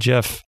fun.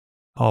 Jeff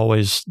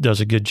always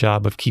does a good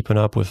job of keeping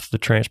up with the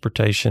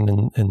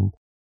transportation and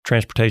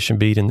transportation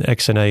beat and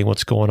XNA and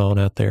what's going on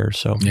out there.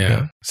 So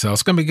yeah. So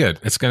it's going to be good.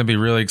 It's going to be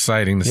really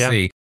exciting to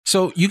see.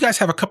 So you guys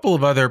have a couple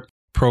of other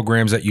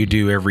programs that you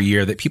do every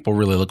year that people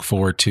really look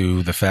forward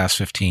to, the Fast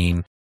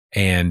 15.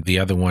 And the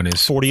other one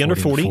is 40 under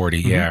 40.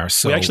 Mm-hmm. Yeah.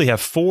 So we actually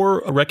have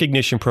 4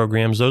 recognition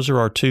programs. Those are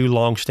our 2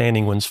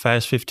 long-standing ones,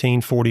 Fast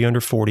 15, 40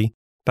 under 40.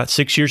 About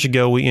 6 years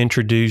ago, we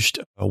introduced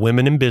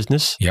Women in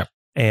Business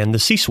and the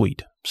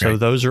C-Suite. So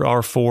those are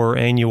our 4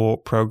 annual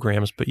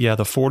programs. But yeah,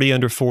 the 40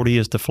 under 40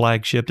 is the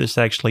flagship. It's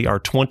actually our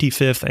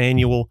 25th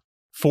annual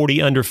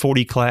 40 under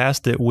 40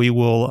 class that we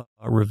will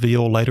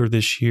reveal later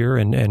this year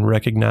and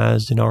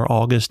recognize in our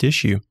August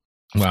issue.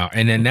 Wow.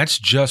 And then that's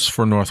just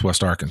for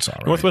Northwest Arkansas,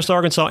 right? Northwest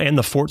Arkansas and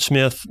the Fort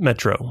Smith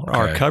Metro. Okay.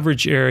 Our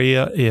coverage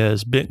area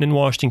is Benton and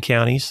Washington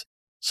counties,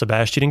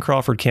 Sebastian and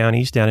Crawford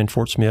counties down in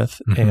Fort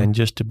Smith, and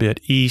just a bit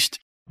east,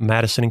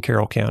 Madison and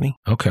Carroll County.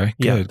 Okay.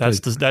 Yeah,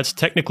 that's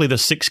technically the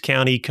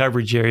 6-county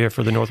coverage area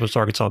for the Northwest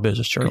Arkansas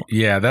Business Journal.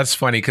 Yeah, that's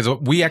funny because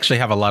we actually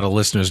have a lot of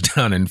listeners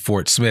down in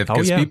Fort Smith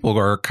because people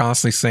are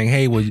constantly saying,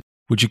 hey,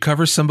 would you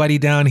cover somebody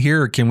down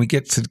here? Or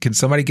can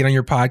somebody get on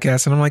your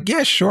podcast? And I'm like,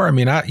 yeah, sure. I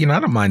mean, I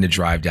don't mind the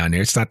drive down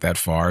there. It's not that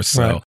far.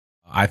 So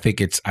I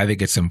think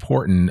it's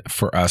important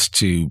for us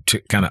to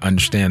kind of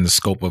understand the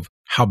scope of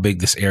how big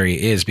this area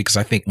is, because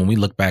I think when we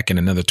look back in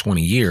another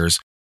 20 years,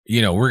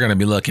 we're going to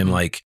be looking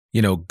like,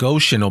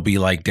 Goshen will be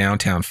like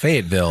downtown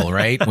Fayetteville,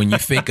 right? when you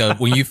think of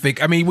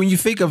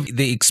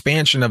the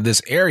expansion of this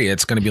area,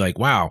 it's going to be like,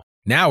 wow,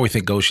 now we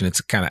think Goshen,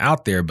 it's kind of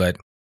out there, but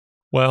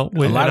well,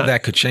 a lot of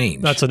that could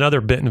change. That's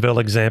another Bentonville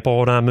example.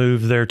 When I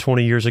moved there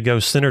 20 years ago,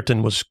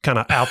 Centerton was kind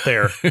of out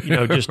there,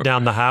 just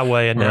down the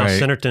highway. And now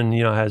Centerton,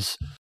 has,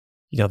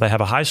 they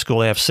have a high school,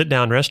 they have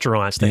sit-down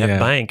restaurants, they have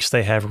banks,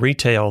 they have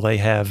retail, they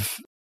have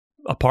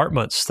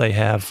apartments, they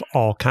have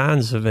all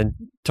kinds of, and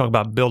talk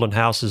about building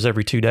houses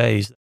every 2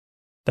 days.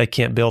 They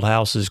can't build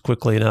houses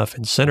quickly enough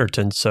in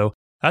Centerton. So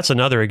that's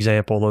another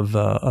example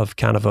of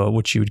kind of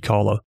what you would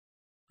call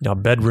a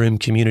bedroom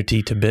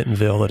community to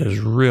Bentonville that has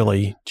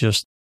really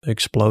just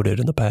exploded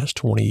in the past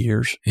 20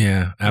 years.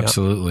 Yeah,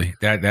 absolutely.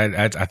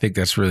 That I think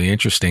that's really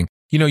interesting.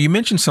 You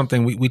mentioned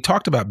something, we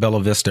talked about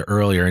Bella Vista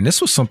earlier, and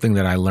this was something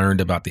that I learned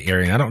about the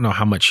area. And I don't know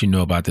how much you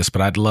know about this,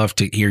 but I'd love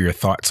to hear your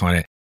thoughts on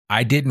it.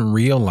 I didn't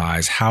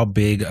realize how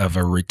big of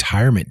a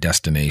retirement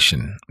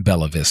destination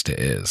Bella Vista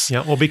is.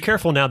 Yeah, well, be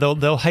careful now.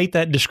 They'll hate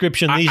that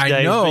description these days.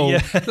 I know.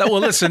 Yeah. Well,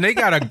 listen, they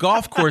got a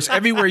golf course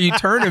everywhere you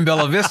turn in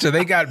Bella Vista.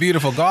 They got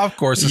beautiful golf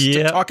courses.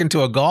 Talking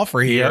to a golfer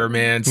here,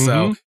 man.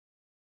 So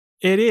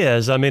it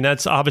is. I mean,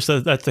 that's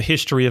the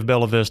history of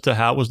Bella Vista,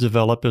 how it was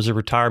developed as a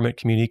retirement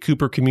community.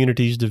 Cooper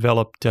Communities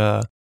developed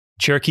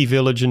Cherokee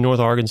Village in North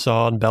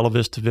Arkansas and Bella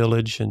Vista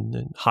Village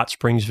and Hot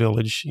Springs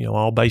Village,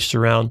 all based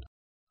around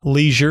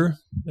leisure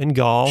and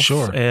golf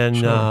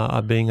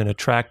and being an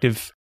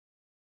attractive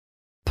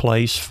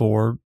place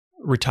for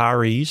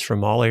retirees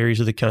from all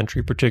areas of the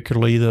country,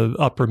 particularly the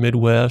upper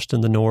Midwest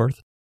and the North.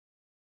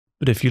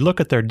 But if you look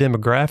at their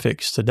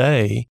demographics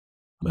today,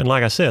 and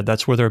like I said,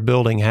 that's where they're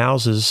building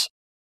houses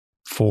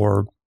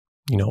for,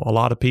 a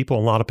lot of people.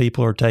 A lot of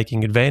people are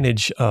taking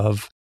advantage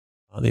of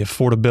the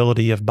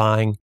affordability of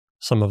buying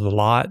some of the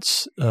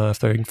lots, if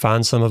they can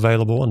find some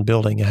available, and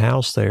building a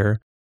house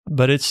there.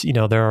 But it's,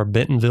 there are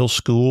Bentonville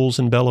schools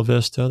in Bella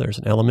Vista. There's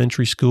an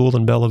elementary school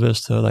in Bella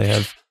Vista. They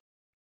have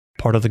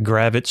part of the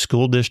Gravette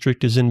School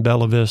District is in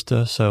Bella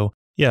Vista. So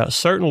yeah,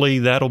 certainly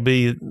that'll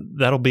be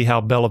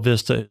how Bella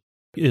Vista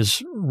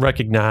is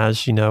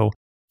recognized.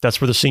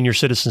 That's where the senior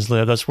citizens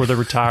live. That's where the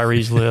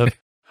retirees live.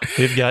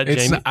 We've got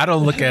Jamie. I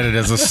don't look at it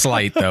as a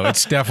slight, though.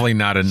 It's definitely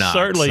not a knock.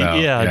 Certainly, so,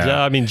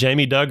 yeah. I mean,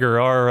 Jamie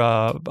Duggar,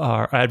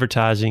 our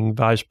advertising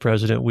vice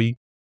president,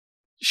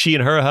 she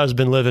and her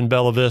husband live in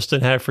Bella Vista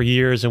and have for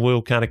years, and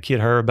we'll kind of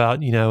kid her about,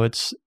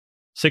 it's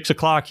 6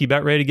 o'clock, you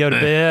about ready to go to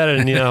bed,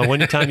 and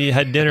when time you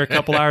had dinner a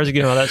couple hours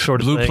ago, that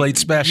sort of Blue thing. Plate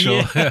special.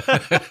 Yeah.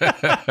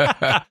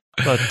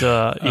 But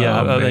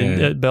I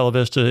mean, Bella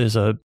Vista is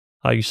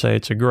like you say,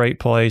 it's a great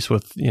place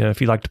with,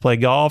 if you like to play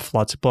golf,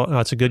 lots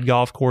of good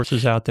golf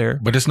courses out there.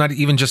 But it's not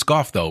even just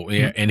golf, though.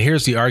 Mm-hmm. And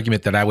here's the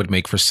argument that I would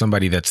make for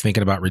somebody that's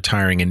thinking about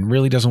retiring and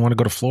really doesn't want to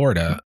go to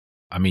Florida.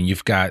 I mean,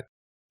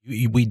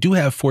 we do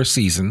have 4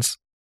 seasons,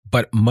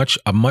 but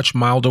a much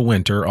milder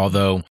winter,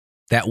 although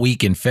that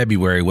week in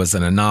February was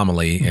an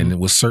anomaly, mm-hmm. and it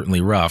was certainly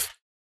rough.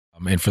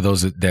 And for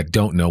those that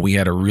don't know, we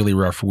had a really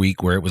rough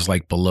week where it was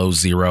like below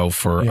zero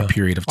for a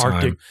period of time.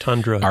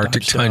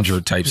 Arctic tundra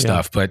type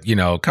stuff. But,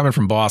 coming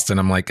from Boston,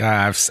 I'm like,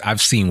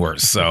 I've seen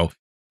worse. So,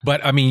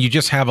 but I mean, you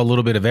just have a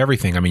little bit of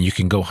everything. I mean, you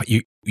can go,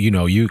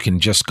 you can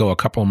just go a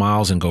couple of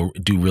miles and go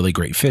do really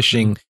great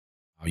fishing.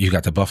 You've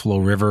got the Buffalo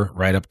River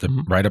right up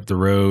the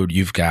road.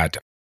 You've got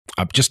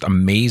just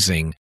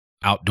amazing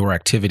outdoor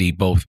activity,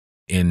 both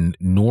in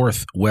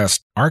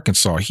Northwest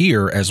Arkansas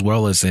here, as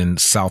well as in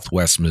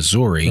Southwest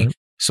Missouri. Mm-hmm.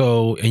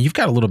 So, and you've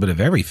got a little bit of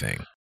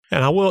everything.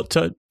 And I will,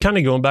 to kind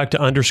of going back to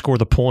underscore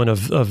the point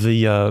of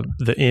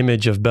the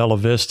image of Bella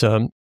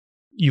Vista,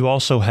 you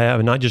also have,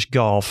 and not just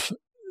golf,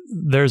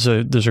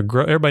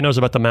 everybody knows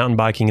about the mountain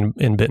biking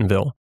in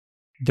Bentonville.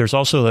 There's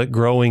also that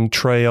growing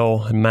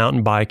trail and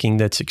mountain biking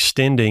that's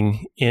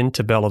extending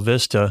into Bella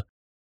Vista,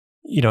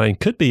 and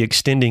could be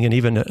extending in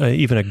even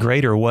a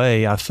greater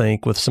way, I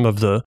think, with some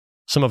of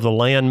the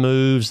land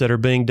moves that are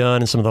being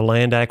done and some of the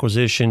land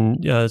acquisition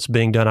that's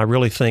being done. I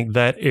really think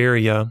that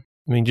area,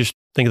 I mean, just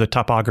think of the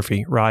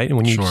topography, right? And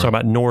when you talk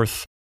about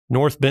North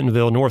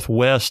Bentonville,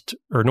 Northwest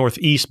or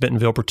Northeast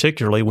Bentonville,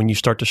 particularly when you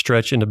start to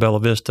stretch into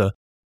Bella Vista,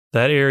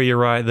 that area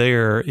right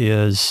there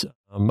is,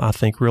 I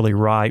think, really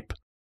ripe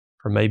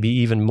for maybe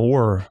even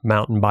more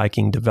mountain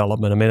biking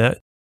development. I mean,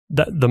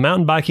 the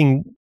mountain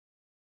biking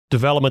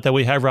development that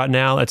we have right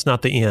now, it's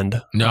not the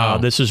end. No.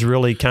 This is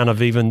really kind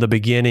of even the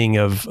beginning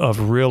of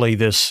really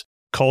this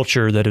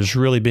culture that is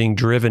really being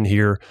driven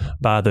here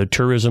by the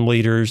tourism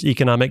leaders,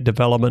 economic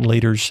development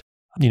leaders.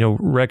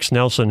 Rex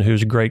Nelson,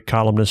 who's a great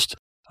columnist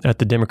at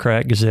the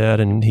Democrat Gazette,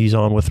 and he's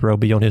on with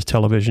Roby on his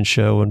television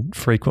show, and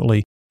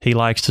frequently he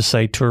likes to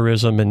say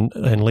tourism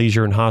and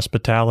leisure and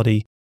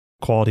hospitality,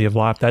 quality of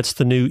life, that's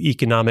the new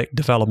economic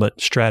development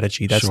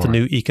strategy. That's the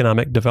new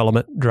economic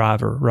development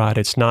driver, right?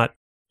 It's not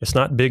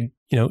big,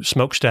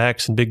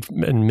 smokestacks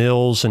and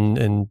mills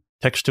and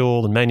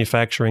textile and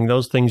manufacturing.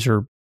 Those things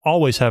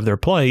always have their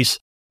place,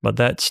 but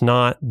that's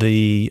not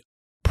the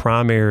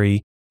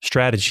primary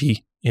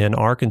strategy in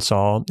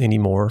Arkansas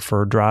anymore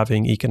for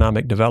driving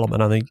economic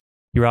development. I think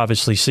you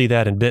obviously see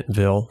that in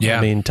Bentonville. Yeah.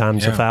 I mean,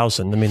 times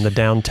 1,000. I mean, the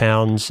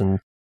downtowns and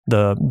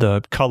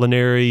the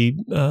culinary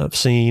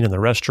scene and the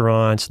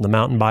restaurants and the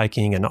mountain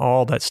biking and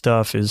all that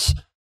stuff is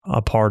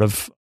a part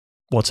of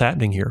what's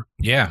happening here.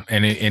 Yeah.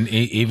 And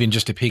even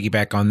just to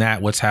piggyback on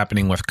that, what's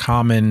happening with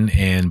Common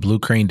and Blue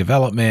Crane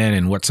Development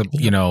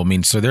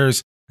and so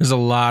there's a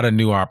lot of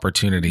new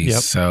opportunities.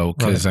 Yep. So,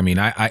 cause I mean,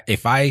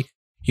 if I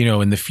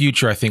in the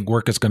future, I think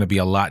work is going to be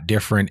a lot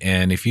different.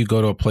 And if you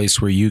go to a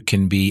place where you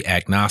can be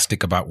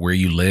agnostic about where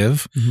you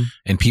live, mm-hmm.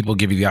 and people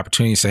give you the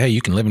opportunity to say, hey,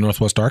 you can live in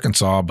Northwest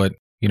Arkansas, but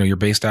you're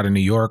based out of New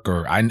York,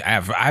 or I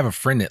have a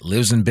friend that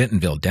lives in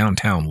Bentonville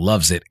downtown,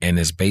 loves it, and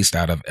is based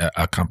out of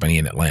a company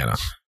in Atlanta.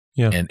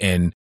 Yeah.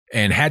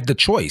 And had the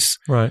choice.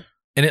 Right.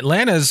 And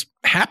Atlanta's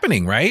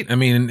happening, right? I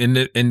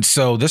mean, and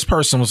so this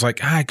person was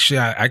like, I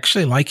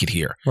actually like it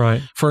here.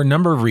 Right. For a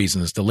number of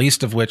reasons, the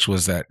least of which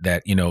was that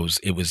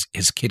it was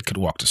his kid could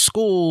walk to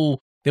school.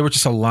 There were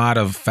just a lot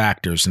of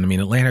factors. And I mean,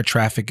 Atlanta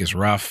traffic is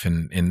rough,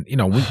 and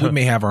we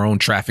may have our own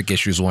traffic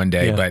issues one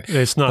day, but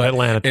it's not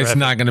Atlanta traffic. It's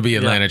not going to be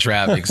Atlanta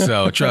traffic.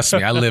 So trust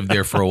me, I lived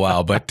there for a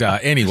while. But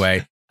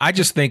anyway, I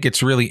just think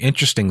it's really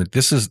interesting that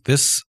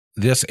this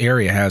this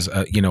area has,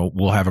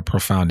 will have a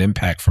profound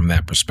impact from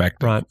that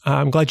perspective. Right.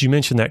 I'm glad you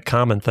mentioned that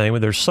common thing.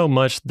 There's so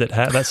much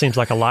that seems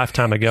like a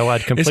lifetime ago.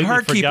 I'd completely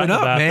forgotten about that. It's hard keeping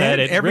up, man.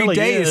 Every really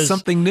day is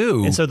something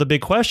new. And so the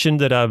big question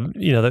that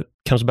that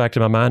comes back to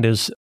my mind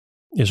is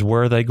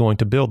where are they going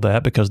to build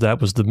that? Because that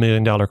was the $1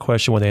 million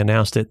question when they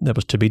announced it. That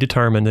was to be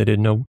determined. They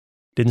didn't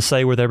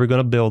say where they were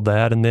going to build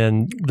that. And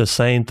then the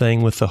same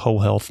thing with the Whole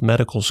Health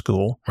Medical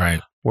School.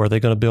 Right. Where are they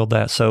going to build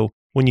that? So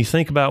when you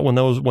think about when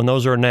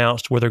those are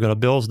announced, where they're going to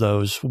build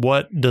those,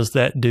 what does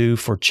that do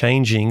for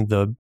changing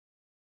the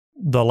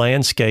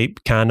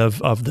landscape kind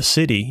of the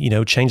city?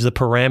 Change the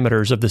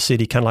parameters of the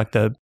city, kind of like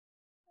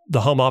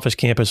the home office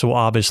campus will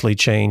obviously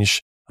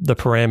change the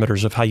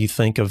parameters of how you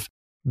think of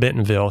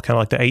Bentonville, kind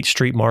of like the 8th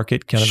Street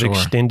Market, kind of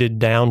extended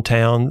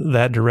downtown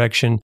that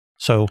direction.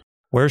 So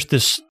where's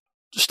this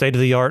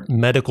state-of-the-art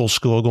medical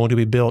school going to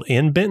be built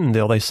in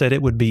Bentonville? They said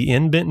it would be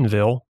in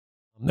Bentonville,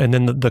 and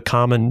then the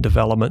common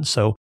development.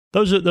 So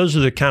those are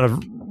the kind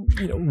of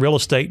real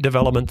estate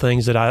development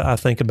things that I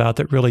think about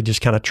that really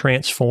just kind of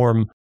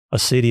transform a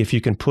city. If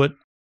you can put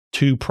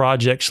 2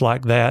 projects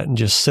like that and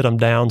just sit them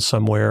down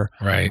somewhere,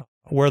 right?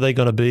 Where are they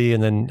going to be,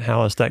 and then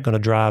how is that going to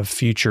drive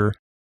future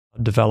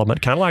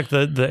development? Kind of like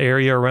the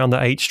area around the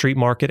 8th Street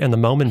Market and the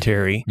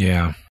Momentary.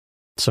 Yeah,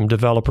 some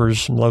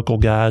developers, some local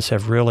guys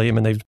have really.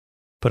 They've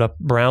put up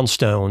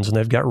brownstones and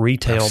they've got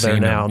retail there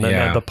now,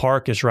 and the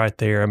park is right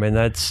there.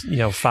 That's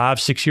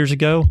 5-6 years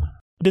ago.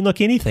 It didn't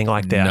look anything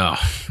like that. No.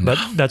 But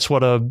that's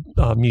what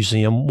a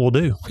museum will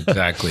do.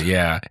 Exactly,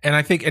 yeah. And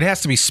I think it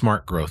has to be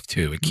smart growth,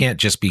 too. It can't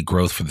just be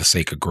growth for the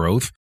sake of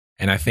growth.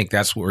 And I think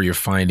that's what you're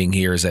finding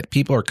here is that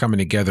people are coming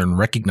together and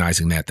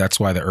recognizing that. That's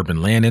why the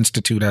Urban Land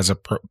Institute has a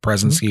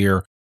presence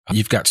here.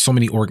 You've got so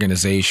many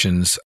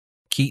organizations,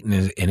 Keaton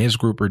and his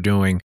group are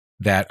doing,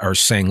 that are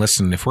saying,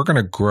 listen, if we're going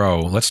to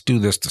grow, let's do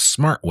this the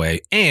smart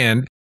way.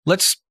 And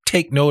let's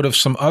take note of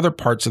some other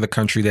parts of the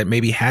country that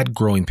maybe had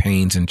growing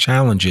pains and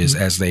challenges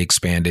as they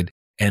expanded,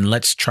 and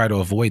let's try to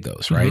avoid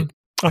those, right?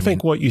 I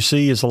think what you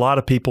see is a lot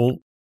of people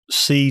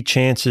see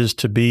chances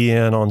to be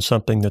in on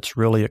something that's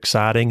really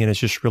exciting, and it's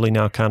just really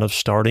now kind of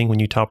starting when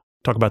you talk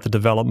about the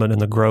development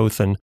and the growth.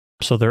 And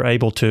so they're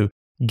able to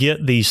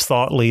get these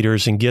thought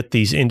leaders and get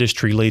these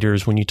industry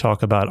leaders when you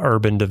talk about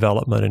urban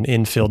development and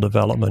infill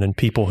development and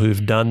people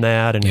who've done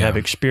that and have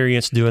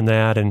experience doing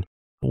that. And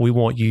we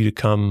want you to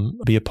come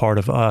be a part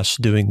of us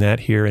doing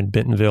that here in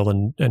Bentonville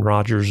and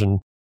Rogers and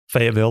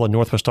Fayetteville and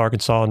Northwest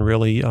Arkansas and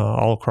really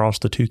all across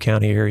the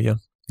 2-county area.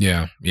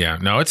 Yeah.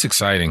 No, it's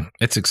exciting.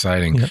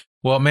 Yeah.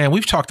 Well, man,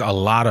 we've talked a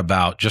lot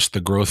about just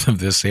the growth of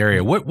this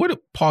area. What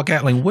Paul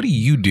Gatling, what do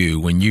you do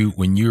when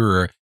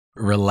you're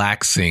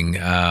relaxing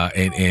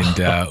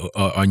and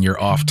on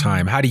your off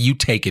time? How do you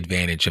take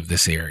advantage of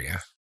this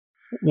area?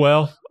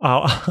 Well,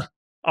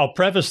 I'll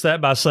preface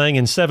that by saying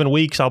in 7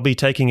 weeks, I'll be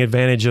taking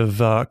advantage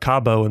of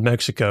Cabo in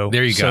Mexico.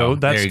 There you go. So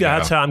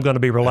that's how I'm going to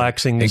be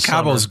relaxing this summer.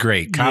 And Cabo's summer.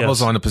 Great.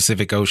 Cabo's on the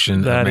Pacific Ocean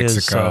of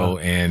Mexico.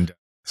 And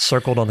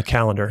circled on the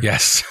calendar.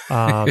 Yes.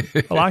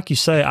 Like you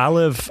say, I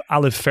live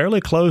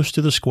fairly close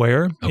to the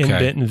square in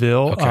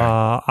Bentonville. Okay.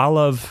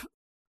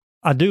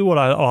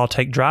 I'll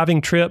take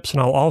driving trips,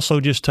 and I'll also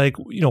just take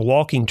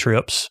walking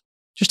trips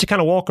just to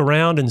kind of walk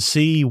around and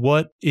see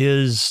what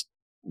is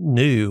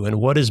new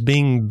and what is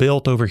being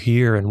built over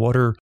here and what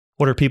are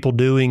people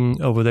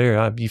doing over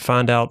there. You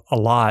find out a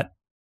lot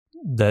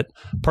that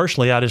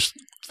personally I just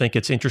think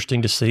it's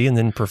interesting to see, and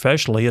then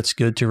professionally it's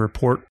good to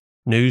report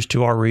news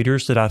to our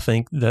readers that I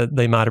think that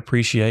they might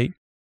appreciate.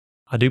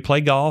 I do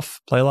play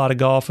a lot of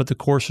golf at the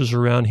courses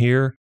around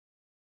here.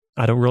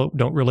 I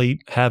don't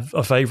really have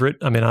a favorite.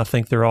 I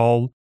think they're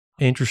all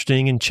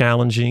interesting and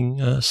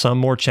challenging, some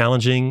more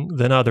challenging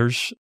than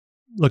others.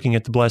 Looking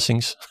at the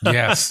blessings.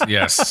 Yes.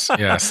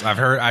 I've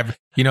heard.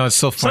 It's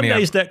so funny. Some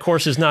days that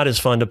course is not as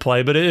fun to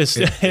play, but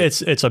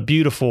it's a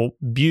beautiful,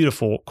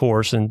 beautiful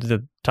course, and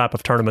the type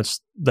of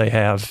tournaments they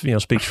have,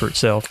 speaks for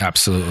itself.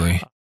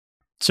 Absolutely.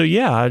 So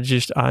yeah,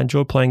 I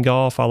enjoy playing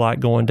golf. I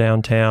like going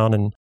downtown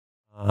and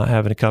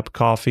having a cup of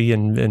coffee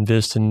and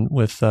visiting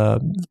with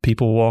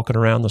people walking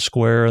around the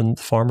square and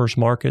the farmers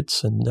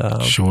markets, and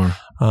sure.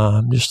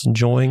 Just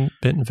enjoying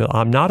Bentonville.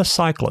 I'm not a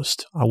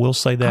cyclist. I will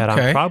say that.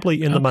 Okay. I'm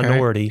probably in the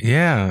minority.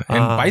 Yeah, and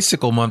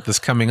Bicycle Month is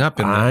coming up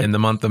in the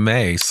month of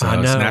May, so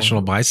it's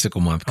National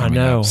Bicycle Month coming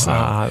up. So.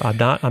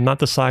 I'm not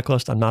the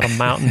cyclist. I'm not a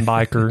mountain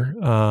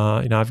biker.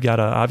 I've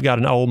got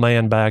an old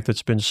man back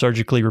that's been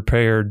surgically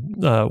repaired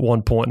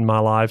one point in my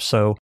life,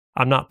 so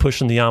I'm not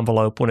pushing the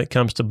envelope when it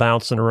comes to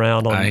bouncing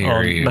around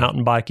on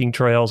mountain biking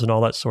trails and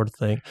all that sort of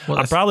thing. Well,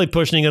 I'm probably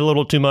pushing it a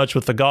little too much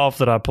with the golf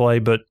that I play,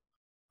 but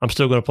I'm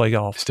still going to play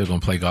golf. Still going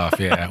to play golf,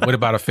 yeah. What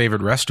about a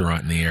favorite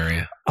restaurant in the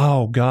area?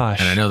 Oh, gosh.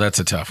 And I know that's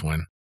a tough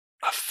one.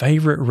 A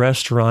favorite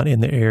restaurant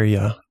in the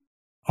area.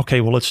 Okay,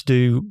 well, let's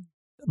do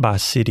by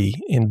city.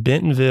 In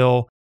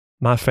Bentonville,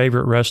 my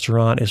favorite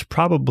restaurant is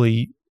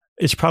probably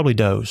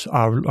Doe's.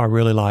 I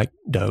really like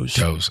Doe's.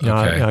 Doe's,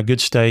 okay. A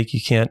good steak you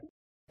can't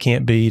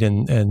beat,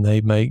 and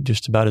they make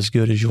just about as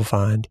good as you'll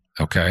find.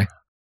 Okay.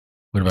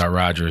 What about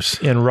Rogers?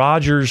 In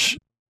Rogers,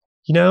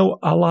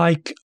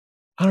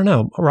 I don't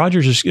know.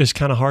 Rogers is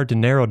kind of hard to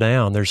narrow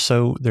down. There's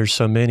so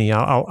many.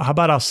 How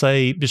about I'll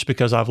say, just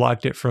because I've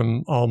liked it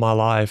from all my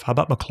life, how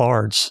about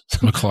McLard's?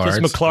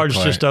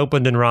 McLard's just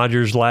opened in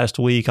Rogers last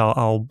week.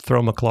 I'll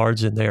throw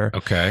McLard's in there.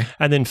 Okay.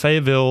 And then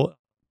Fayetteville,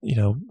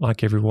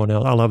 like everyone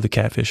else, I love the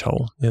Catfish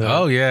Hole.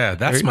 Oh yeah,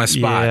 that's my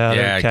spot.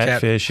 Yeah,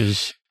 Catfish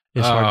is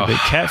hard to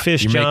beat.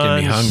 Catfish John's making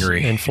me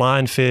hungry. And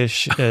Flying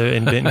Fish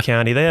in Benton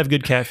County, they have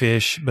good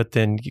catfish, but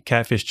then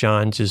Catfish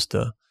John's is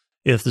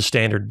the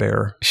standard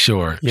bearer.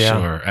 Sure,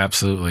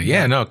 absolutely.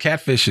 Yeah, no,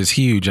 catfish is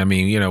huge. I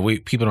mean,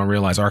 people don't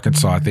realize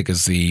Arkansas, I think,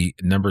 is the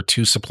number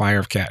 2 supplier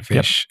of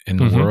catfish in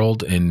the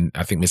world, and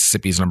I think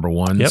Mississippi is number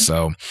 1. Yep.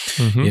 So,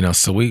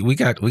 so we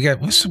got. If you're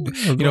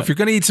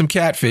going to eat some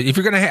catfish, if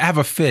you're going to have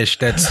a fish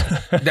that's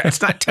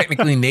not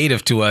technically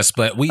native to us,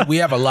 but we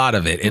have a lot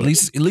of it. At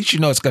least it's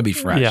going to be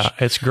fresh. Yeah,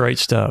 it's great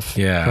stuff.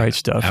 Yeah, great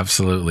stuff.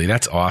 Absolutely,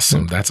 that's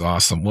awesome. That's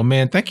awesome. Well,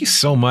 man, thank you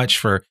so much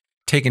for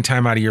taking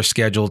time out of your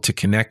schedule to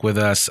connect with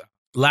us.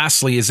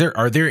 Lastly,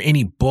 are there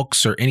any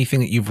books or anything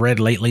that you've read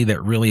lately that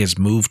really has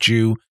moved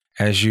you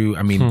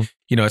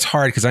it's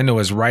hard because I know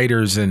as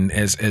writers and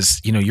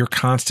as you're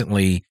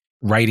constantly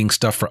writing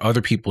stuff for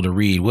other people to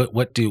read.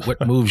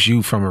 What moves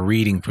you from a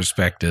reading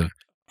perspective?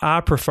 I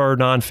prefer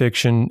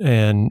nonfiction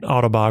and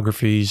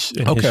autobiographies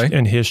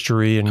and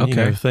history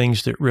and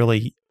things that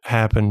really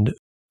happened.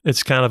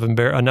 It's kind of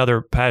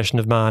another passion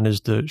of mine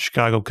is the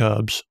Chicago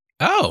Cubs.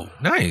 Oh,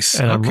 nice.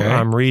 And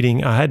I'm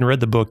reading, I hadn't read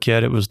the book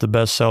yet. It was the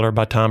bestseller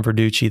by Tom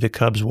Verducci, The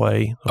Cubs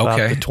Way,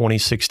 about the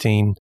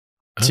 2016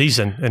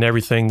 season and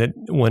everything that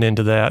went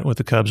into that with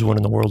the Cubs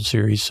winning the World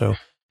Series. So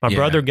my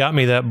brother got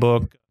me that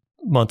book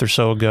a month or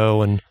so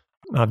ago, and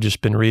I've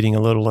just been reading a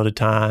little at a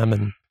time.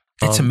 And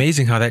it's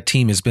amazing how that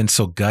team has been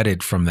so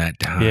gutted from that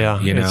time. Yeah,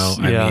 I mean,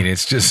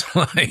 it's just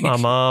like my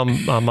mom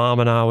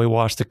and I, we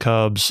watch the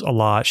Cubs a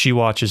lot. She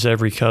watches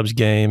every Cubs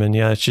game, and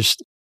it's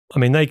just, I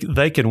mean,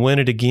 they could win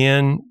it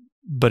again,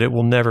 but it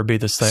will never be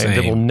the same.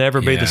 It will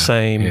never be the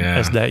same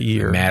as that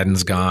year.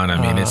 Madden's gone.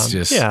 I mean, it's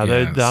just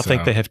I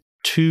think they have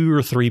 2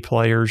 or 3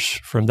 players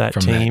from that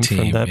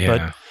team.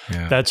 But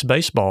that's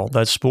baseball.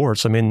 That's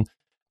sports. I mean,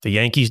 the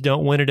Yankees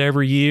don't win it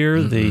every year.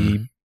 Mm-hmm.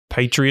 The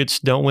Patriots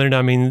don't win it.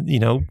 I mean,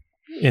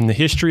 in the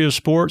history of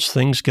sports,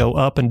 things go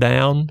up and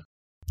down,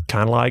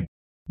 kind of like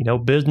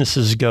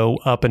businesses go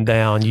up and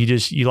down.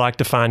 You like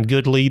to find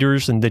good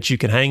leaders and that you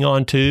can hang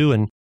on to,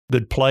 and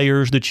good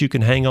players that you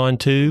can hang on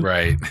to.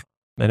 Right.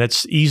 And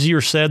it's easier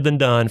said than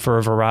done for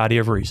a variety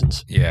of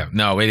reasons. Yeah,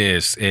 no, it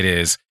is. It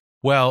is.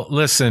 Well,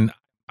 listen,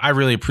 I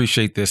really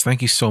appreciate this.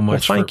 Thank you so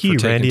much. Well, thank you,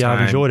 Randy.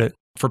 I've enjoyed it.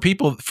 For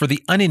the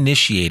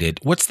uninitiated,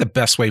 what's the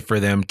best way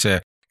for them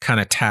to kind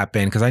of tap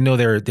in? Because I know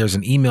there's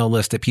an email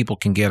list that people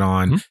can get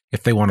on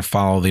if they want to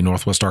follow the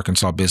Northwest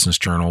Arkansas Business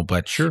Journal.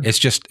 But it's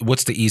just,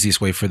 what's the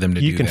easiest way for them to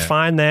do that? You can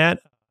find that.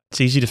 It's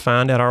easy to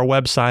find at our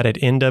website at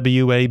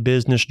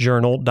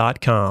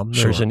nwabusinessjournal.com.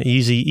 There's an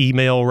easy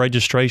email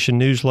registration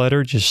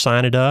newsletter. Just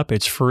sign it up.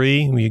 It's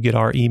free. You get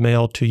our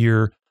email to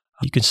you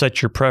can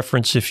set your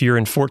preference. If you're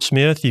in Fort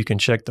Smith, you can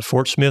check the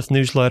Fort Smith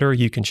newsletter.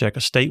 You can check a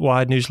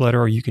statewide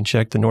newsletter, or you can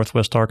check the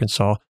Northwest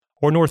Arkansas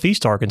or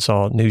Northeast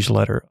Arkansas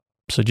newsletter.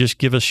 So just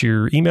give us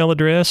your email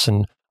address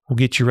and we'll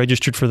get you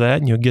registered for that,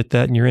 and you'll get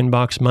that in your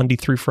inbox Monday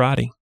through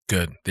Friday.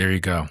 Good. There you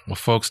go. Well,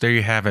 folks, there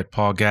you have it.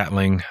 Paul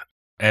Gatling,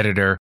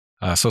 editor,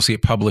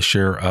 associate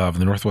publisher of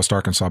the Northwest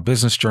Arkansas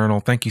Business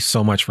Journal. Thank you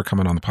so much for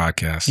coming on the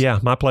podcast. Yeah,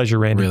 my pleasure,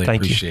 Randy. Really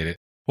appreciate it.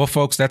 Well,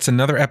 folks, that's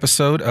another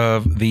episode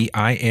of the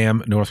I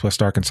Am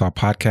Northwest Arkansas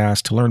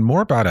podcast. To learn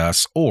more about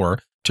us or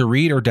to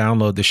read or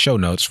download the show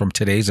notes from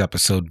today's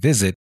episode,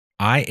 visit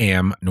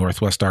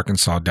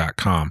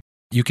IamNorthwestArkansas.com.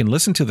 You can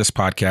listen to this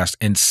podcast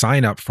and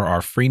sign up for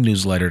our free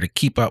newsletter to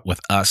keep up with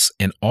us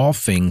and all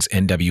things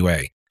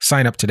NWA.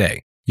 Sign up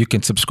today. You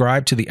can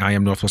subscribe to the I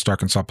Am Northwest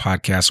Arkansas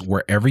podcast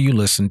wherever you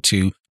listen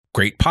to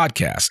great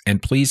podcasts,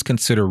 and please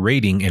consider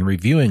rating and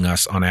reviewing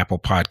us on Apple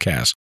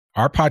Podcasts.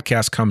 Our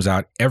podcast comes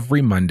out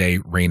every Monday,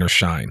 rain or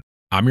shine.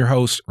 I'm your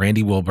host,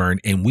 Randy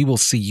Wilburn, and we will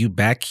see you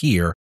back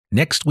here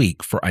next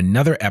week for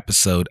another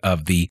episode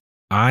of the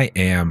I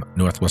Am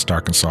Northwest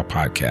Arkansas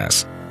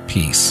podcast.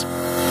 Peace.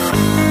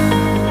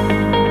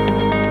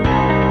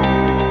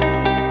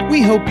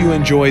 We hope you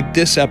enjoyed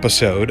this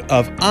episode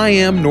of I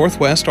Am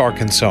Northwest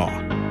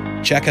Arkansas.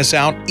 Check us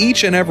out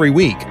each and every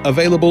week,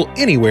 available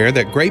anywhere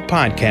that great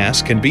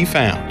podcasts can be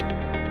found.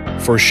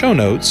 For show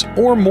notes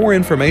or more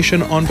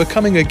information on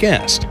becoming a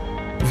guest,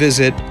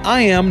 visit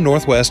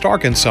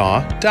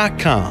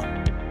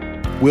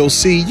IamNorthwestArkansas.com. We'll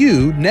see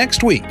you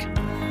next week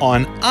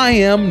on I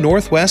Am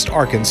Northwest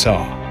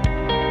Arkansas.